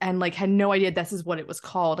years and like had no idea this is what it was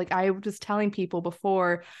called. Like I was telling people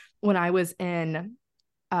before, when I was in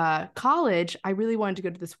college, I really wanted to go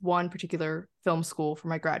to this one particular film school for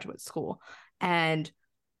my graduate school. And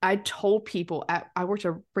I told people I worked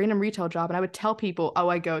a random retail job, and I would tell people, oh,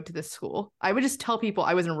 I go to this school. I would just tell people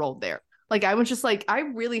I was enrolled there. Like I was just like, I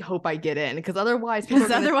really hope I get in, because otherwise I'm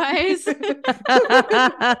gonna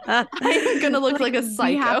look like a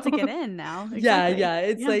psycho. You have to get in now. Exactly. Yeah.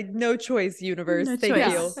 It's like no choice, universe. No Thank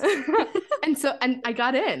choice. You. and I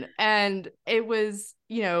got in, and it was,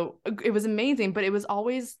 it was amazing, but it was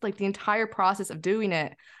always like the entire process of doing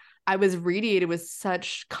it, I was radiated with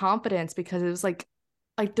such confidence, because it was like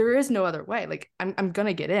there is no other way. Like I'm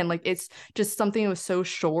gonna get in. Like it's just something that was so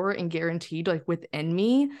sure and guaranteed like within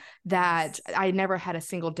me that I never had a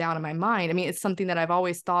single doubt in my mind. I mean, it's something that I've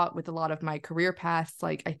always thought with a lot of my career paths.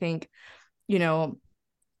 Like I think, a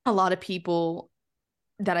lot of people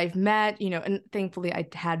that I've met, and thankfully I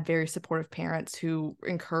had very supportive parents who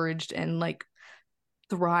encouraged and like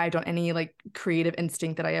thrived on any like creative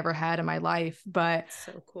instinct that I ever had in my life. But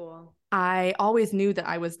so cool. I always knew that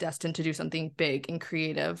I was destined to do something big and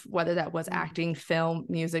creative, whether that was acting, film,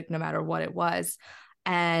 music, no matter what it was.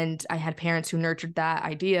 And I had parents who nurtured that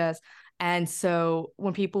ideas. And so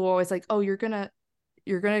when people were always like, oh, you're gonna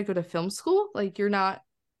go to film school, like you're not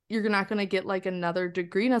gonna get like another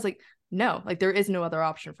degree. And I was like, no, like there is no other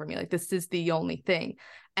option for me. Like this is the only thing.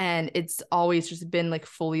 And it's always just been like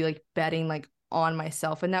fully like betting like on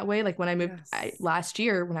myself in that way. Like when I moved last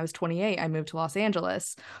year, when I was 28, I moved to Los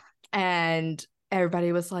Angeles, and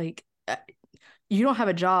everybody was like, you don't have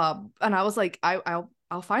a job. And I was like, I'll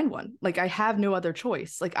find one. Like I have no other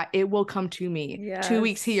choice. Like it will come to me. Yes. 2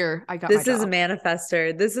 weeks here, I got this my is job. A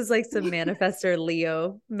manifester. This is like some manifester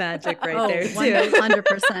Leo magic right there too.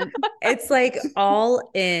 100%. It's like all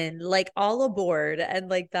in, like all aboard, and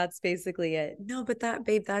like that's basically it. No, but that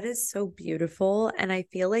that is so beautiful, and I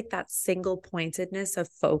feel like that single pointedness of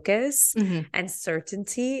focus and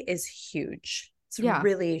certainty is huge. It's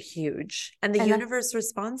really huge, and the universe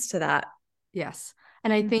responds to that. Yes.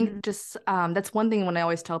 And I think just that's one thing when I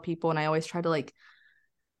always tell people, and I always try to like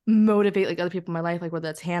motivate like other people in my life, like whether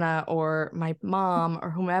it's Hannah or my mom or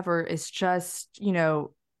whomever, is just,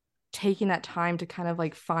 taking that time to kind of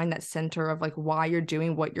like find that center of like why you're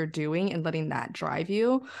doing what you're doing and letting that drive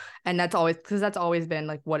you. And that's always been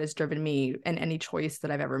like what has driven me in any choice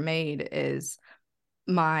that I've ever made, is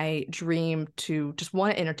my dream to just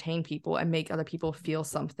want to entertain people and make other people feel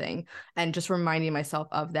something, and just reminding myself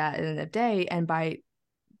of that in the day. And by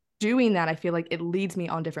doing that, I feel like it leads me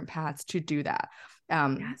on different paths to do that.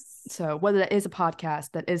 So whether that is a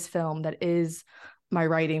podcast, that is film, that is my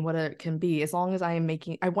writing, whatever it can be, as long as I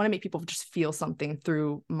want to make people just feel something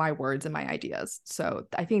through my words and my ideas. So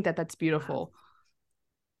I think that that's beautiful.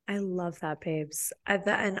 I love that, babes.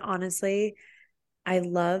 And honestly, I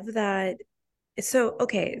love that. So,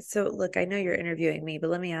 okay. So look, I know you're interviewing me, but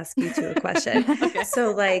let me ask you two a question. Okay.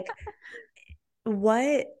 So like,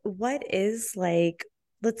 what is like,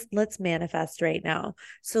 let's manifest right now.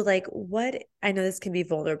 So like I know this can be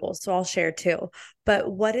vulnerable, so I'll share too,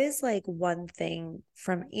 but what is like one thing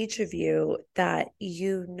from each of you that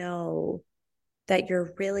that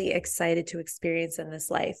you're really excited to experience in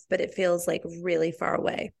this life, but it feels like really far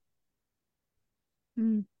away?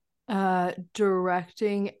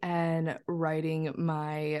 Directing and writing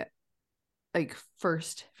my like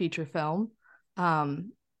first feature film.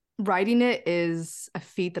 Writing it is a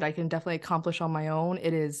feat that I can definitely accomplish on my own.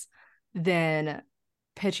 It is then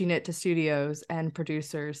pitching it to studios and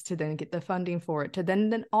producers to then get the funding for it, to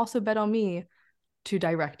then also bet on me to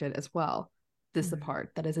direct it as well. This is the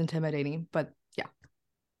part that is intimidating, but yeah.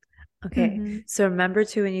 Okay. So remember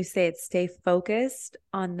too, when you say it, stay focused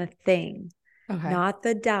on the thing, not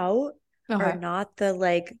the doubt or not the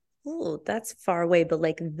like, oh, that's far away, but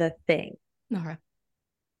like the thing. Okay.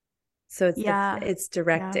 So it's it's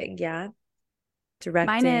directing. Yeah. Directing.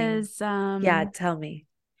 Mine is tell me.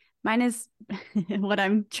 Mine is what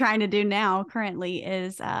I'm trying to do now currently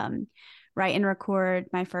is write and record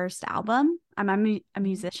my first album. I'm a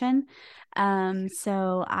musician.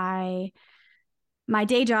 So my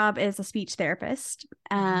day job is a speech therapist.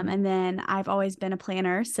 And then I've always been a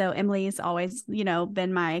planner. So Emily's always,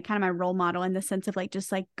 been my kind of my role model in the sense of like,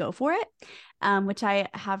 just like go for it. Which I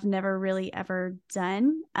have never really ever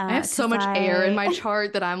done. I have so much air in my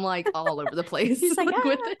chart that I'm like all over the place. She's like,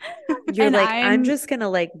 You're like, I'm just going to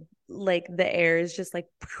like the air is just like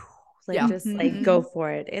Like Yeah. just like go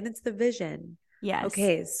for it. And it's the vision. Yes.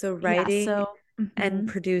 Okay. So writing and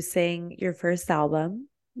producing your first album.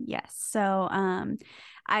 Yes. So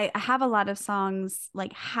I have a lot of songs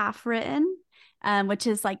like half written, which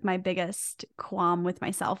is like my biggest qualm with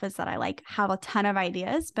myself is that I like have a ton of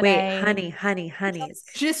ideas, but Wait, honeys.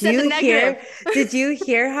 She just said the negative. Did you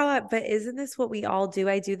hear but isn't this what we all do?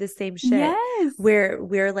 I do the same shit. Yes. Where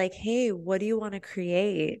we're like, hey, what do you want to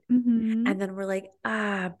create? Mm-hmm. And then we're like,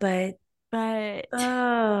 but like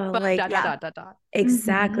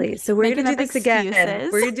exactly. Mm-hmm. So we're Making gonna do up this again.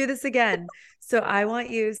 excuses. We're gonna do this again. So I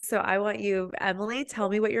want you, Emily, tell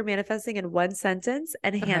me what you're manifesting in one sentence,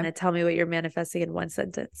 and Hannah, tell me what you're manifesting in one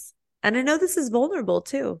sentence. And I know this is vulnerable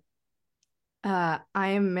too. I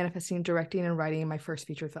am manifesting, directing, and writing my first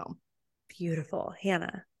feature film. Beautiful.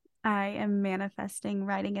 Hannah. I am manifesting,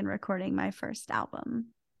 writing, and recording my first album.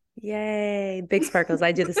 Yay. Big sparkles.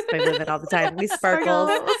 I do this with my women all the time. We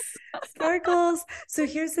sparkles. So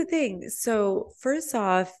here's the thing. So first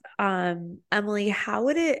off, Emily,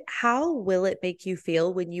 how will it make you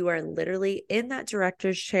feel when you are literally in that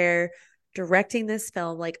director's chair directing this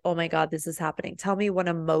film? Like, oh my God, this is happening. Tell me one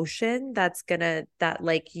emotion that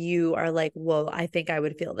like you are like, whoa, I think I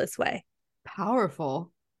would feel this way.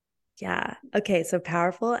 Powerful. Yeah. Okay. So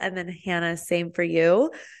powerful. And then Hannah, same for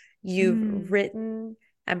you. You've written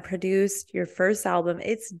and produced your first album.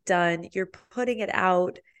 It's done. You're putting it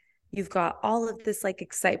out. You've got all of this like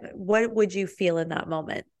excitement. What would you feel in that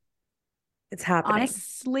moment? It's happening.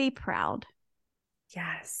 Honestly, proud.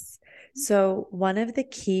 Yes. So one of the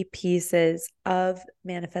key pieces of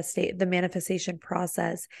the manifestation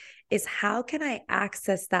process is how can I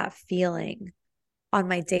access that feeling in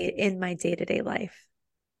my day-to-day life?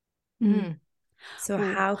 Mm. So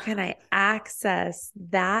how can I access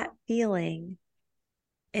that feeling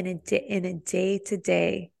in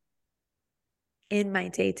my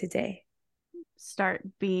day-to-day? Start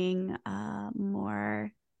being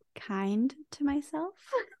more kind to myself.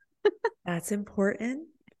 That's important.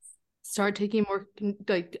 Start taking more,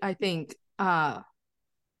 like, I think,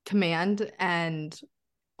 command and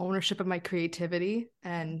ownership of my creativity.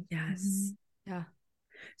 And yes. Yeah.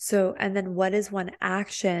 So, and then what is one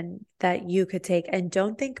action that you could take? And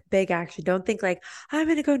don't think big action. Don't think like, I'm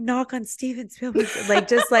going to go knock on Steven Spielberg's.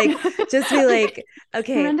 just be like,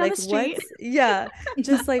 okay, run down like the street.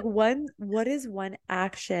 just like what is one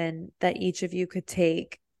action that each of you could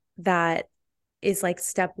take that is like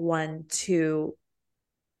step one to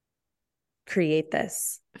create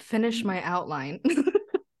this? Finish my outline.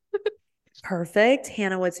 Perfect.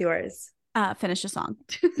 Hannah, what's yours? Finish a song.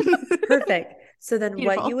 Perfect. So then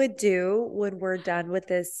Beautiful. what you would do when we're done with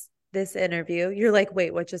this interview, you're like,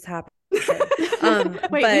 wait, what just happened? Wait,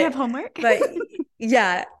 we have homework? But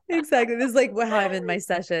yeah, exactly. This is like how I'm in my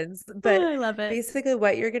sessions. But I love it. Basically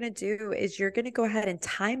what you're going to do is you're going to go ahead and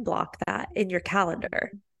time block that in your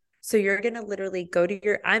calendar. So you're going to literally go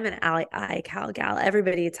to I'm an iCal gal.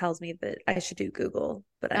 Everybody tells me that I should do Google,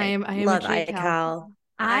 but I love iCal.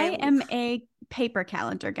 I am a paper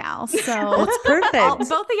calendar gal. So that's perfect.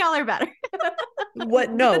 Both of y'all are better.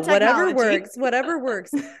 Whatever works.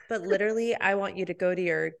 But literally, I want you to go to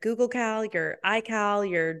your Google Cal, your iCal,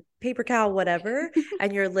 your paper cal, whatever,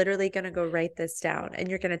 and you're literally going to go write this down and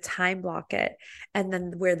you're going to time block it. And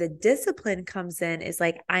then where the discipline comes in is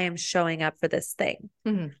like, I am showing up for this thing.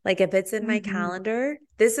 Mm-hmm. Like if it's in my calendar,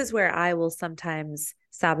 this is where I will sometimes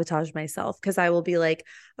sabotage myself because I will be like,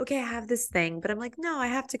 okay, I have this thing, but I'm like, no, I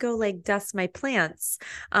have to go like dust my plants,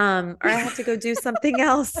 or I have to go do something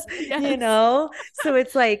else, So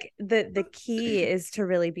it's like the key is to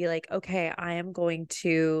really be like, okay, I am going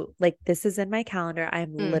to like, this is in my calendar.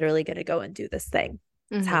 I'm literally going to go and do this thing.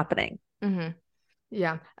 It's happening.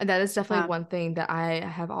 Yeah. And that is definitely one thing that I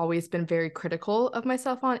have always been very critical of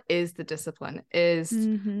myself on is the discipline is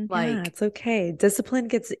like, it's okay. Discipline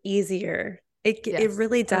gets easier. It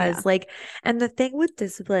really does. And the thing with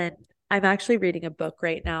discipline, I'm actually reading a book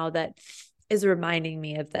right now that is reminding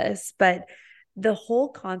me of this, but the whole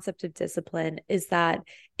concept of discipline is that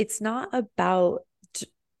it's not about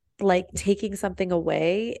like taking something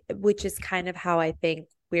away, which is kind of how I think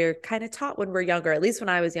we're kind of taught when we're younger, at least when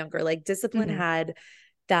I was younger, like discipline had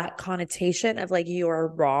that connotation of like, you are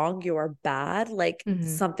wrong, you are bad, like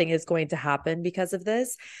something is going to happen because of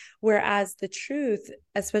this. Whereas the truth,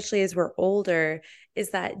 especially as we're older,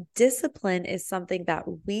 is that discipline is something that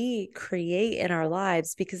we create in our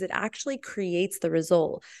lives because it actually creates the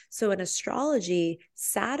result. So in astrology,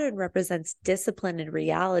 Saturn represents discipline and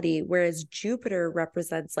reality, whereas Jupiter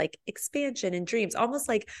represents like expansion and dreams. Almost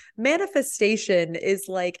like manifestation is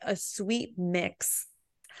like a sweet mix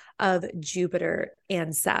of Jupiter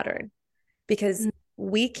and Saturn, because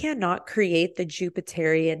we cannot create the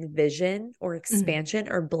Jupiterian vision or expansion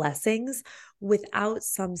or blessings without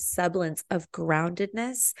some semblance of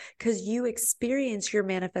groundedness, because you experience your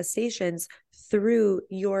manifestations through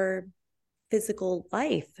your physical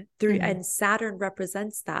life through, and Saturn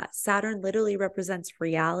represents that. Saturn literally represents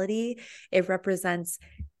reality. It represents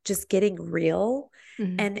just getting real.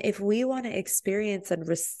 And if we want to experience and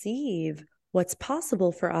receive what's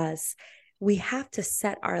possible for us, we have to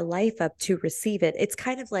set our life up to receive it. It's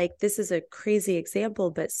kind of like, this is a crazy example,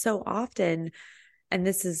 but so often, and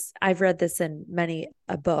this is, I've read this in many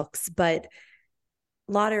books, but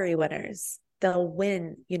lottery winners, they'll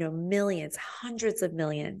win, millions, hundreds of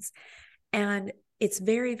millions. And it's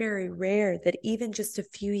very, very rare that even just a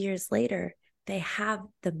few years later, they have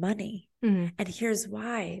the money. And here's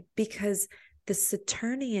why, because the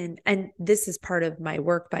Saturnian, and this is part of my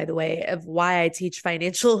work, by the way, of why I teach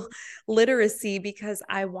financial literacy, because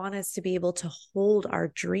I want us to be able to hold our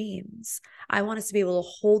dreams. I want us to be able to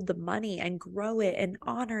hold the money and grow it and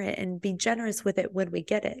honor it and be generous with it when we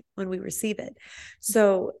get it, when we receive it.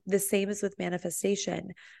 So the same as with manifestation.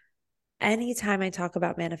 Anytime I talk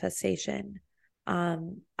about manifestation,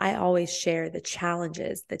 I always share the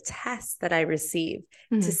challenges, the tests that I receive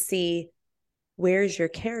to see, where's your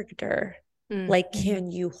character? Like,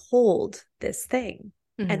 can you hold this thing?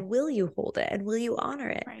 And will you hold it? And will you honor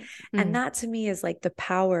it? Right. And that to me is like the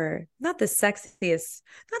power, not the sexiest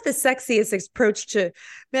approach to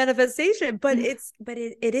manifestation, but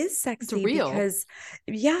it is sexy. It's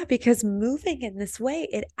real. because moving in this way,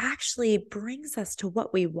 it actually brings us to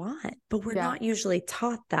what we want, but we're not usually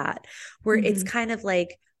taught that. Where it's kind of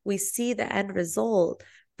like, we see the end result,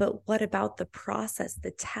 but what about the process,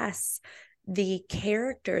 the tests, the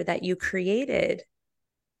character that you created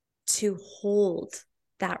to hold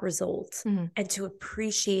that result and to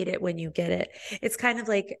appreciate it when you get it? It's kind of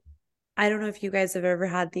like, I don't know if you guys have ever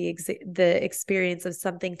had the experience of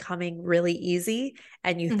something coming really easy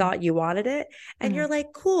and you thought you wanted it and you're like,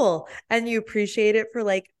 cool. And you appreciate it for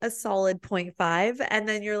like a solid 0.5. And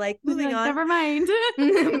then you're like, moving on. Never mind.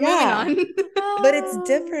 Moving on. But it's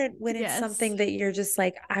different when it's something that you're just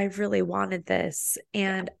like, I really wanted this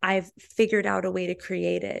and I've figured out a way to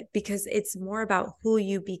create it, because it's more about who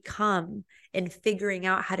you become and figuring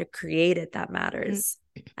out how to create it that matters.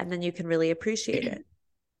 And then you can really appreciate it.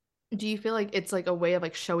 Do you feel like it's like a way of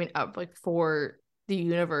like showing up like for the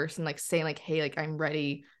universe and like saying like, hey, like I'm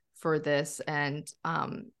ready for this? And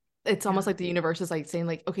it's almost like the universe is like saying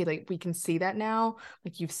like, okay, like we can see that now,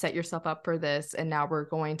 like you've set yourself up for this and now we're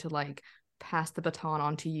going to like pass the baton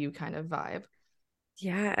on to you kind of vibe.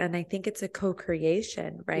 Yeah. And I think it's a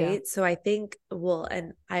co-creation, right? Yeah. So I think, well,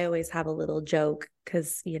 and I always have a little joke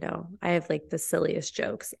because, I have like the silliest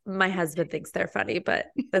jokes. My husband thinks they're funny, but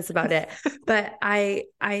that's about it. But I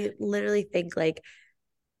literally think like,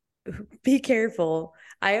 be careful.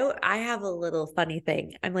 I have a little funny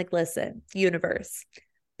thing. I'm like, listen, universe,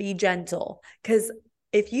 be gentle. Because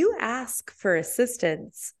if you ask for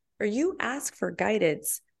assistance or you ask for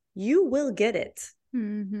guidance, you will get it.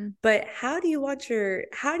 But how do you want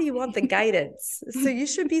the guidance? So you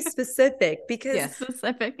should be specific, because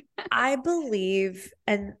specific. I believe,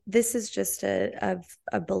 and this is just a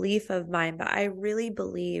belief of mine, but I really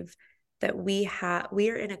believe that we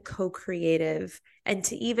are in a co-creative, and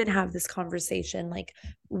to even have this conversation, like,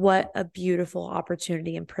 what a beautiful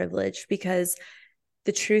opportunity and privilege, because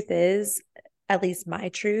the truth is, at least my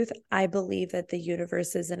truth, I believe that the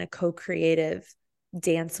universe is in a co-creative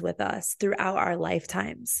dance with us throughout our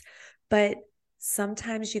lifetimes. But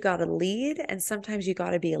sometimes you got to lead and sometimes you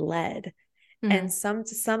got to be led. And some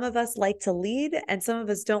of us like to lead and some of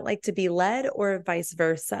us don't like to be led, or vice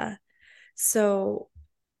versa. So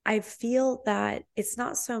I feel that it's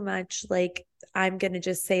not so much like I'm going to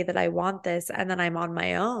just say that I want this and then I'm on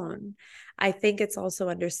my own. I think it's also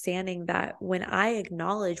understanding that when I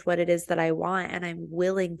acknowledge what it is that I want and I'm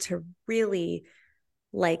willing to really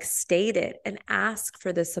like state it and ask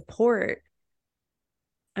for the support,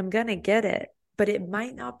 I'm going to get it, but it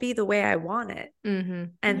might not be the way I want it.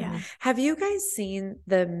 And have you guys seen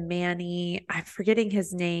the Manny, I'm forgetting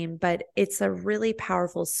his name, but it's a really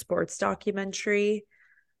powerful sports documentary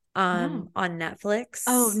on Netflix?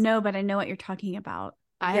 Oh, no, but I know what you're talking about.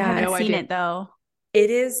 I Yeah, haven't no seen idea. it though. It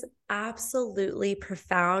is absolutely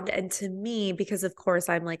profound. And to me, because of course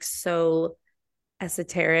I'm like so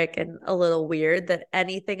esoteric and a little weird, that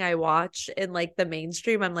anything I watch in like the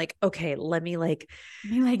mainstream, I'm like, okay, let me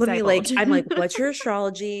divulge. I'm like, what's your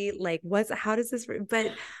astrology? Like, how does this,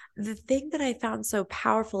 but the thing that I found so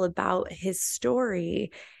powerful about his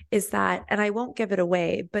story is that, and I won't give it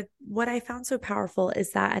away, but what I found so powerful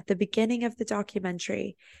is that at the beginning of the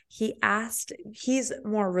documentary, he's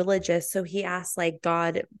more religious. So he asked like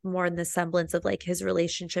God more in the semblance of like his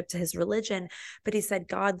relationship to his religion. But he said,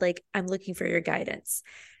 God, like, I'm looking for your guidance.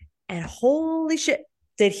 And holy shit,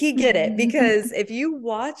 did he get it? Because if you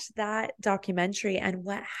watch that documentary and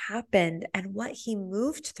what happened and what he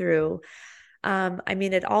moved through, I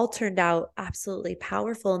mean, it all turned out absolutely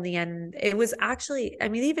powerful in the end. It was actually, I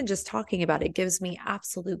mean, even just talking about it gives me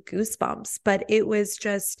absolute goosebumps, but it was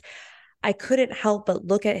just, I couldn't help but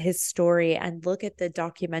look at his story and look at the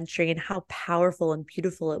documentary and how powerful and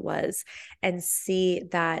beautiful it was, and see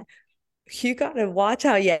that you got to watch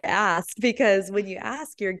how you ask, because when you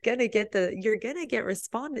ask, you're going to get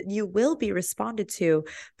responded. You will be responded to.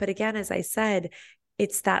 But again, as I said,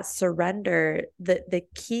 it's that surrender. The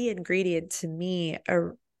key ingredient to me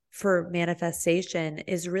for manifestation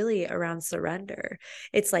is really around surrender.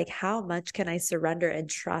 It's like, how much can I surrender and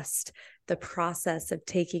trust the process of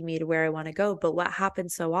taking me to where I want to go? But what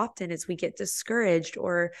happens so often is we get discouraged,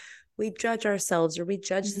 or we judge ourselves, or we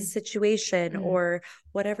judge the situation, or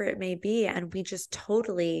whatever it may be. And we just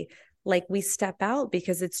totally, like, we step out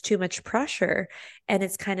because it's too much pressure. And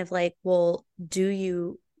it's kind of like, well, do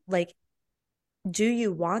you want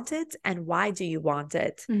it? And why do you want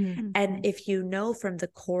it? And if you know from the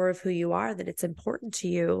core of who you are that it's important to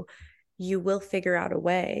you, you will figure out a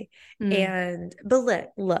way.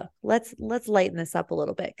 But look, let's lighten this up a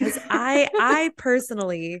little bit, because I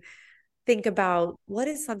personally think about what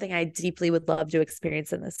is something I deeply would love to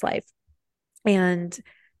experience in this life. And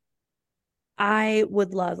I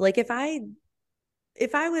would love, like, if I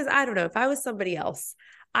was, I don't know, if I was somebody else,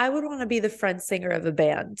 I would want to be the front singer of a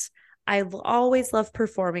band. I've always loved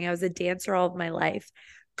performing. I was a dancer all of my life.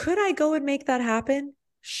 Could I go and make that happen?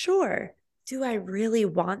 Sure. Do I really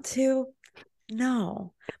want to?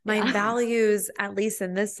 No. My values, at least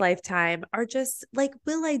in this lifetime, are just like,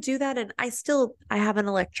 will I do that? And I have an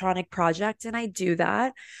electronic project and I do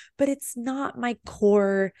that, but it's not my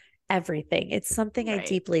core everything. It's something I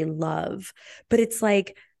deeply love. But it's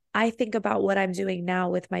like, I think about what I'm doing now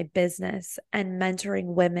with my business and mentoring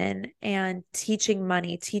women and teaching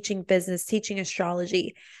money, teaching business, teaching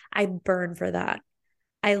astrology. I burn for that.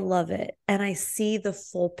 I love it. And I see the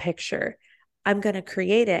full picture. I'm going to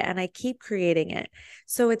create it, and I keep creating it.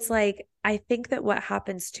 So it's like, I think that what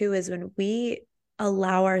happens too is when we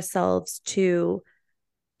allow ourselves to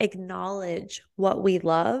acknowledge what we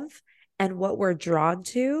love and what we're drawn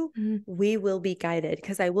to, we will be guided.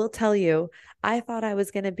 Because I will tell you, I thought I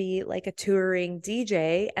was going to be like a touring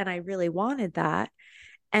DJ, and I really wanted that.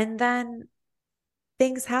 And then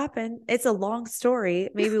things happen. It's a long story.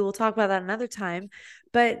 Maybe we'll talk about that another time.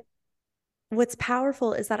 But what's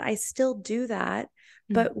powerful is that I still do that.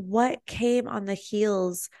 But what came on the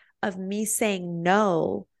heels of me saying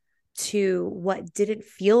no to what didn't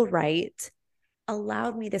feel right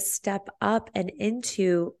allowed me to step up and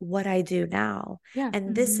into what I do now.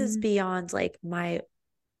 And this is beyond like I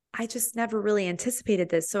just never really anticipated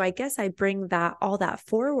this. So I guess I bring all that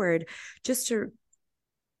forward just to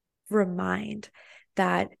remind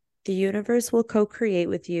that the universe will co-create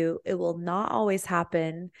with you. It will not always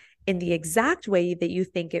happen in the exact way that you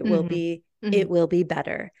think it will be. It will be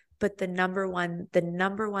better. But the number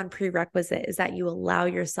one prerequisite is that you allow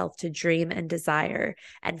yourself to dream and desire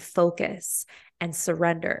and focus and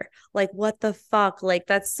surrender. Like, what the fuck? Like,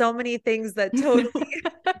 that's so many things that totally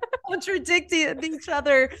contradict each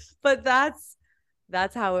other, but that's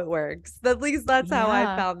how it works. At least that's how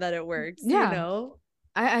I found that it works, you know?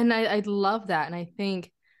 I love that. And I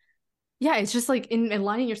think, it's just like in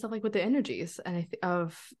aligning yourself like with the energies and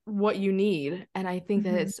of what you need. And I think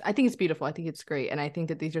that it's beautiful. I think it's great. And I think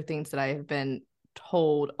that these are things that I have been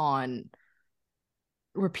told on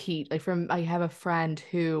repeat. Like I have a friend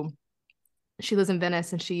who, she lives in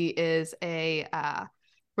Venice, and she is a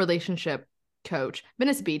relationship coach.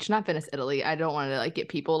 Venice Beach, not Venice, Italy. I don't want to like get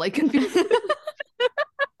people like confused.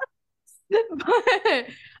 But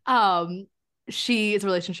she is a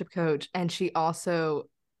relationship coach, and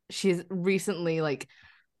she's recently like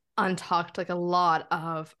untucked like a lot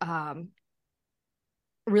of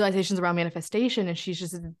realizations around manifestation, and she's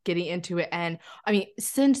just getting into it. And I mean,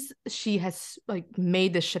 since she has like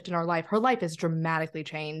made this shift in her life has dramatically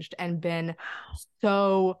changed and been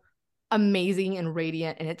so amazing and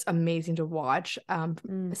radiant, and it's amazing to watch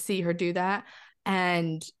see her do that.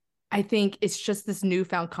 And I think it's just this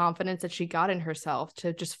newfound confidence that she got in herself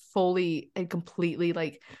to just fully and completely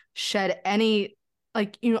like shed any,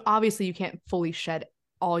 like, you know, obviously you can't fully shed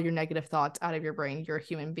all your negative thoughts out of your brain. You're a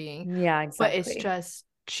human being. Yeah, exactly. But it's just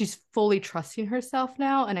she's fully trusting herself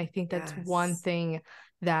now. And I think that's one thing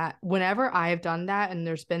that whenever I've done that, and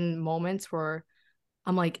there's been moments where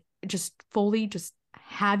I'm like just fully just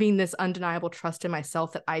having this undeniable trust in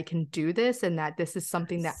myself that I can do this and that this is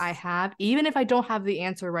something that I have, even if I don't have the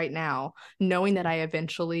answer right now, knowing that I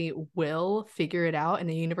eventually will figure it out and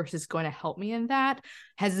the universe is going to help me in that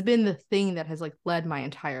has been the thing that has like led my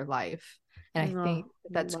entire life. And I think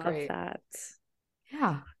that's great. That.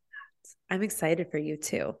 Yeah. I'm excited for you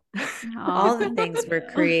too. All the things we're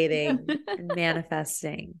creating and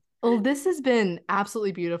manifesting. Well, this has been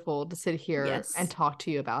absolutely beautiful to sit here and talk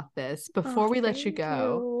to you about this. Before we let you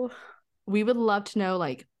go, we would love to know,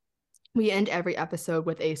 like, we end every episode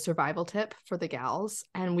with a survival tip for the gals.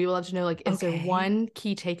 And we would love to know, like, is there one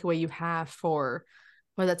key takeaway you have for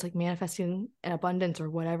whether that's like manifesting an abundance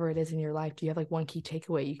or whatever it is in your life? Do you have like one key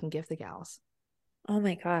takeaway you can give the gals? Oh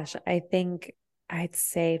my gosh. I think I'd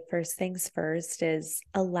say first things first is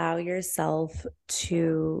allow yourself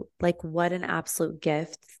to, like, what an absolute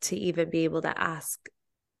gift to even be able to ask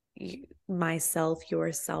yourself,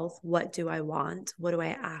 what do I want? What do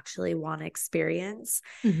I actually want to experience?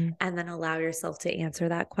 And then allow yourself to answer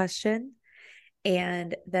that question.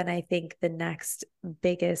 And then I think the next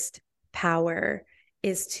biggest power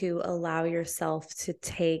is to allow yourself to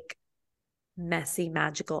take messy,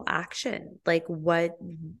 magical action. Like what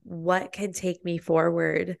can take me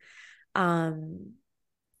forward in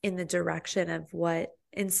the direction of what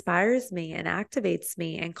inspires me and activates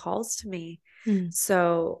me and calls to me.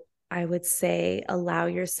 So I would say allow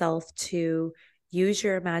yourself to use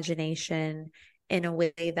your imagination in a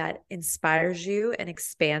way that inspires you and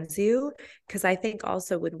expands you. Because I think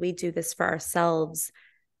also when we do this for ourselves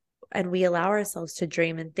and we allow ourselves to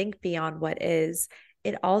dream and think beyond what is,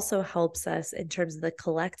 it also helps us in terms of the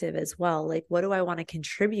collective as well. Like, what do I want to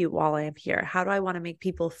contribute while I am here? How do I want to make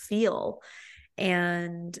people feel?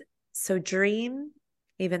 And so dream,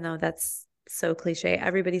 even though that's so cliche,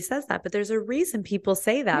 everybody says that, but there's a reason people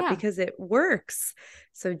say that because it works.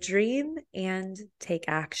 So dream and take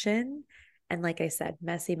action. And like I said,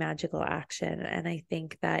 messy, magical action. And I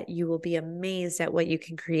think that you will be amazed at what you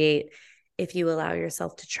can create if you allow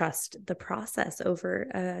yourself to trust the process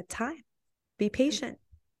over time. Be patient.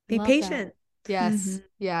 Be patient. That. Yes.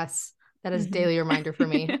 Yes. That is a daily reminder for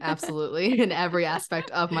me. Absolutely. In every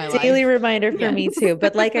aspect of my life. Daily reminder for me too.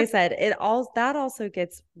 But like I said, that also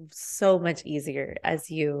gets so much easier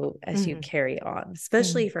as you carry on,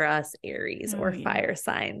 especially for us Aries or fire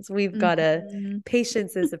signs. We've got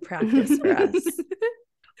patience is a practice for us.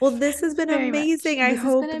 Well, this has been amazing. I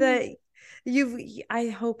hope that I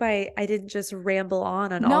hope I didn't just ramble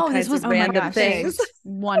on all kinds of random things.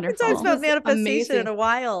 Wonderful. We talked about manifestation in a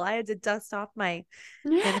while. I had to dust off my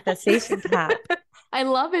manifestation cap. I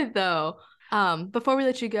love it though. Before we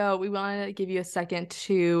let you go, we want to give you a second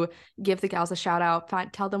to give the gals a shout out.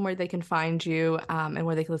 Tell them where they can find you and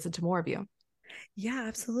where they can listen to more of you. Yeah,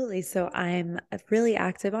 absolutely. So I'm really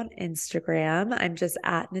active on Instagram. I'm just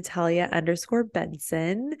at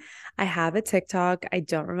Natalia_Benson. I have a TikTok. I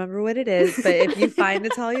don't remember what it is, but if you find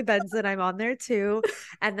Natalia Benson, I'm on there too.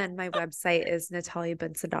 And then my website is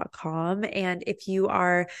nataliabenson.com. And if you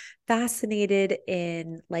are fascinated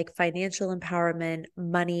in like financial empowerment,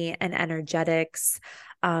 money and energetics,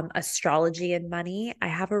 astrology and money, I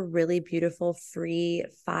have a really beautiful free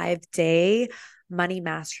 5-day money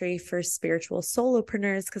mastery for spiritual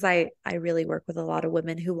solopreneurs, because I really work with a lot of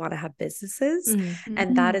women who want to have businesses.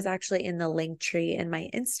 And that is actually in the link tree in my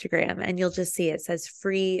Instagram. And you'll just see it says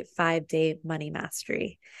free 5-day money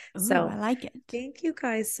mastery. Ooh, so I like it. Thank you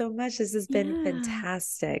guys so much. This has been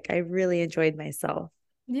fantastic. I really enjoyed myself.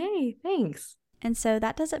 Yay. Thanks. And so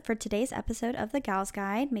that does it for today's episode of The Gals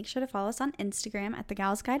Guide. Make sure to follow us on Instagram at The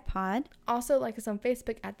Gals Guide Pod. Also like us on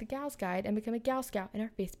Facebook at The Gals Guide and become a Gal Scout in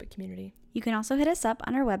our Facebook community. You can also hit us up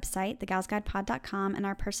on our website, thegalsguidepod.com, and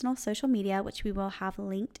our personal social media, which we will have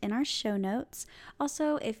linked in our show notes.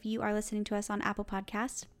 Also, if you are listening to us on Apple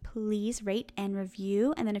Podcasts, please rate and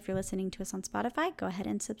review. And then if you're listening to us on Spotify, go ahead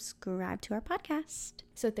and subscribe to our podcast.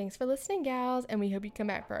 So thanks for listening, gals, and we hope you come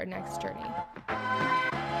back for our next journey.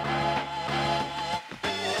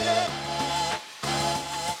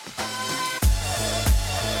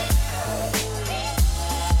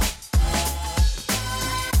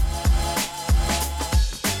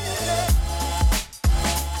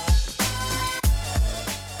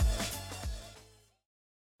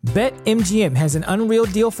 BetMGM has an unreal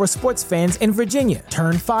deal for sports fans in Virginia.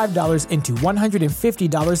 Turn $5 into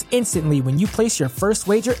 $150 instantly when you place your first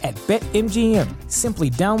wager at BetMGM. Simply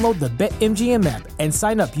download the BetMGM app and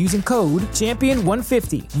sign up using code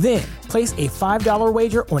Champion150. Then, place a $5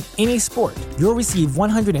 wager on any sport. You'll receive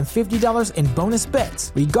 $150 in bonus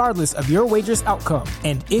bets, regardless of your wager's outcome.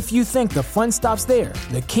 And if you think the fun stops there,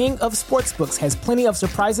 the king of sportsbooks has plenty of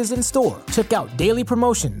surprises in store. Check out daily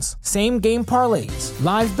promotions, same-game parlays,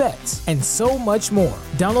 live bets, and so much more.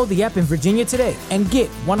 Download the app in Virginia today and get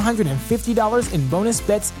 $150 in bonus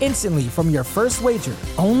bets instantly from your first wager.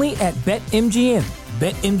 Only at BetMGM.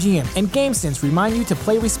 BetMGM and GameSense remind you to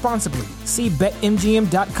play responsibly. See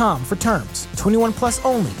BetMGM.com for terms. 21 plus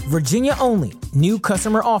only. Virginia only. New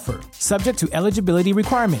customer offer. Subject to eligibility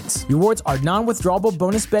requirements. Rewards are non-withdrawable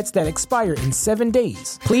bonus bets that expire in 7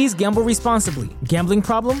 days. Please gamble responsibly. Gambling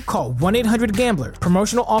problem? Call 1-800-GAMBLER.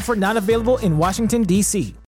 Promotional offer not available in Washington, D.C.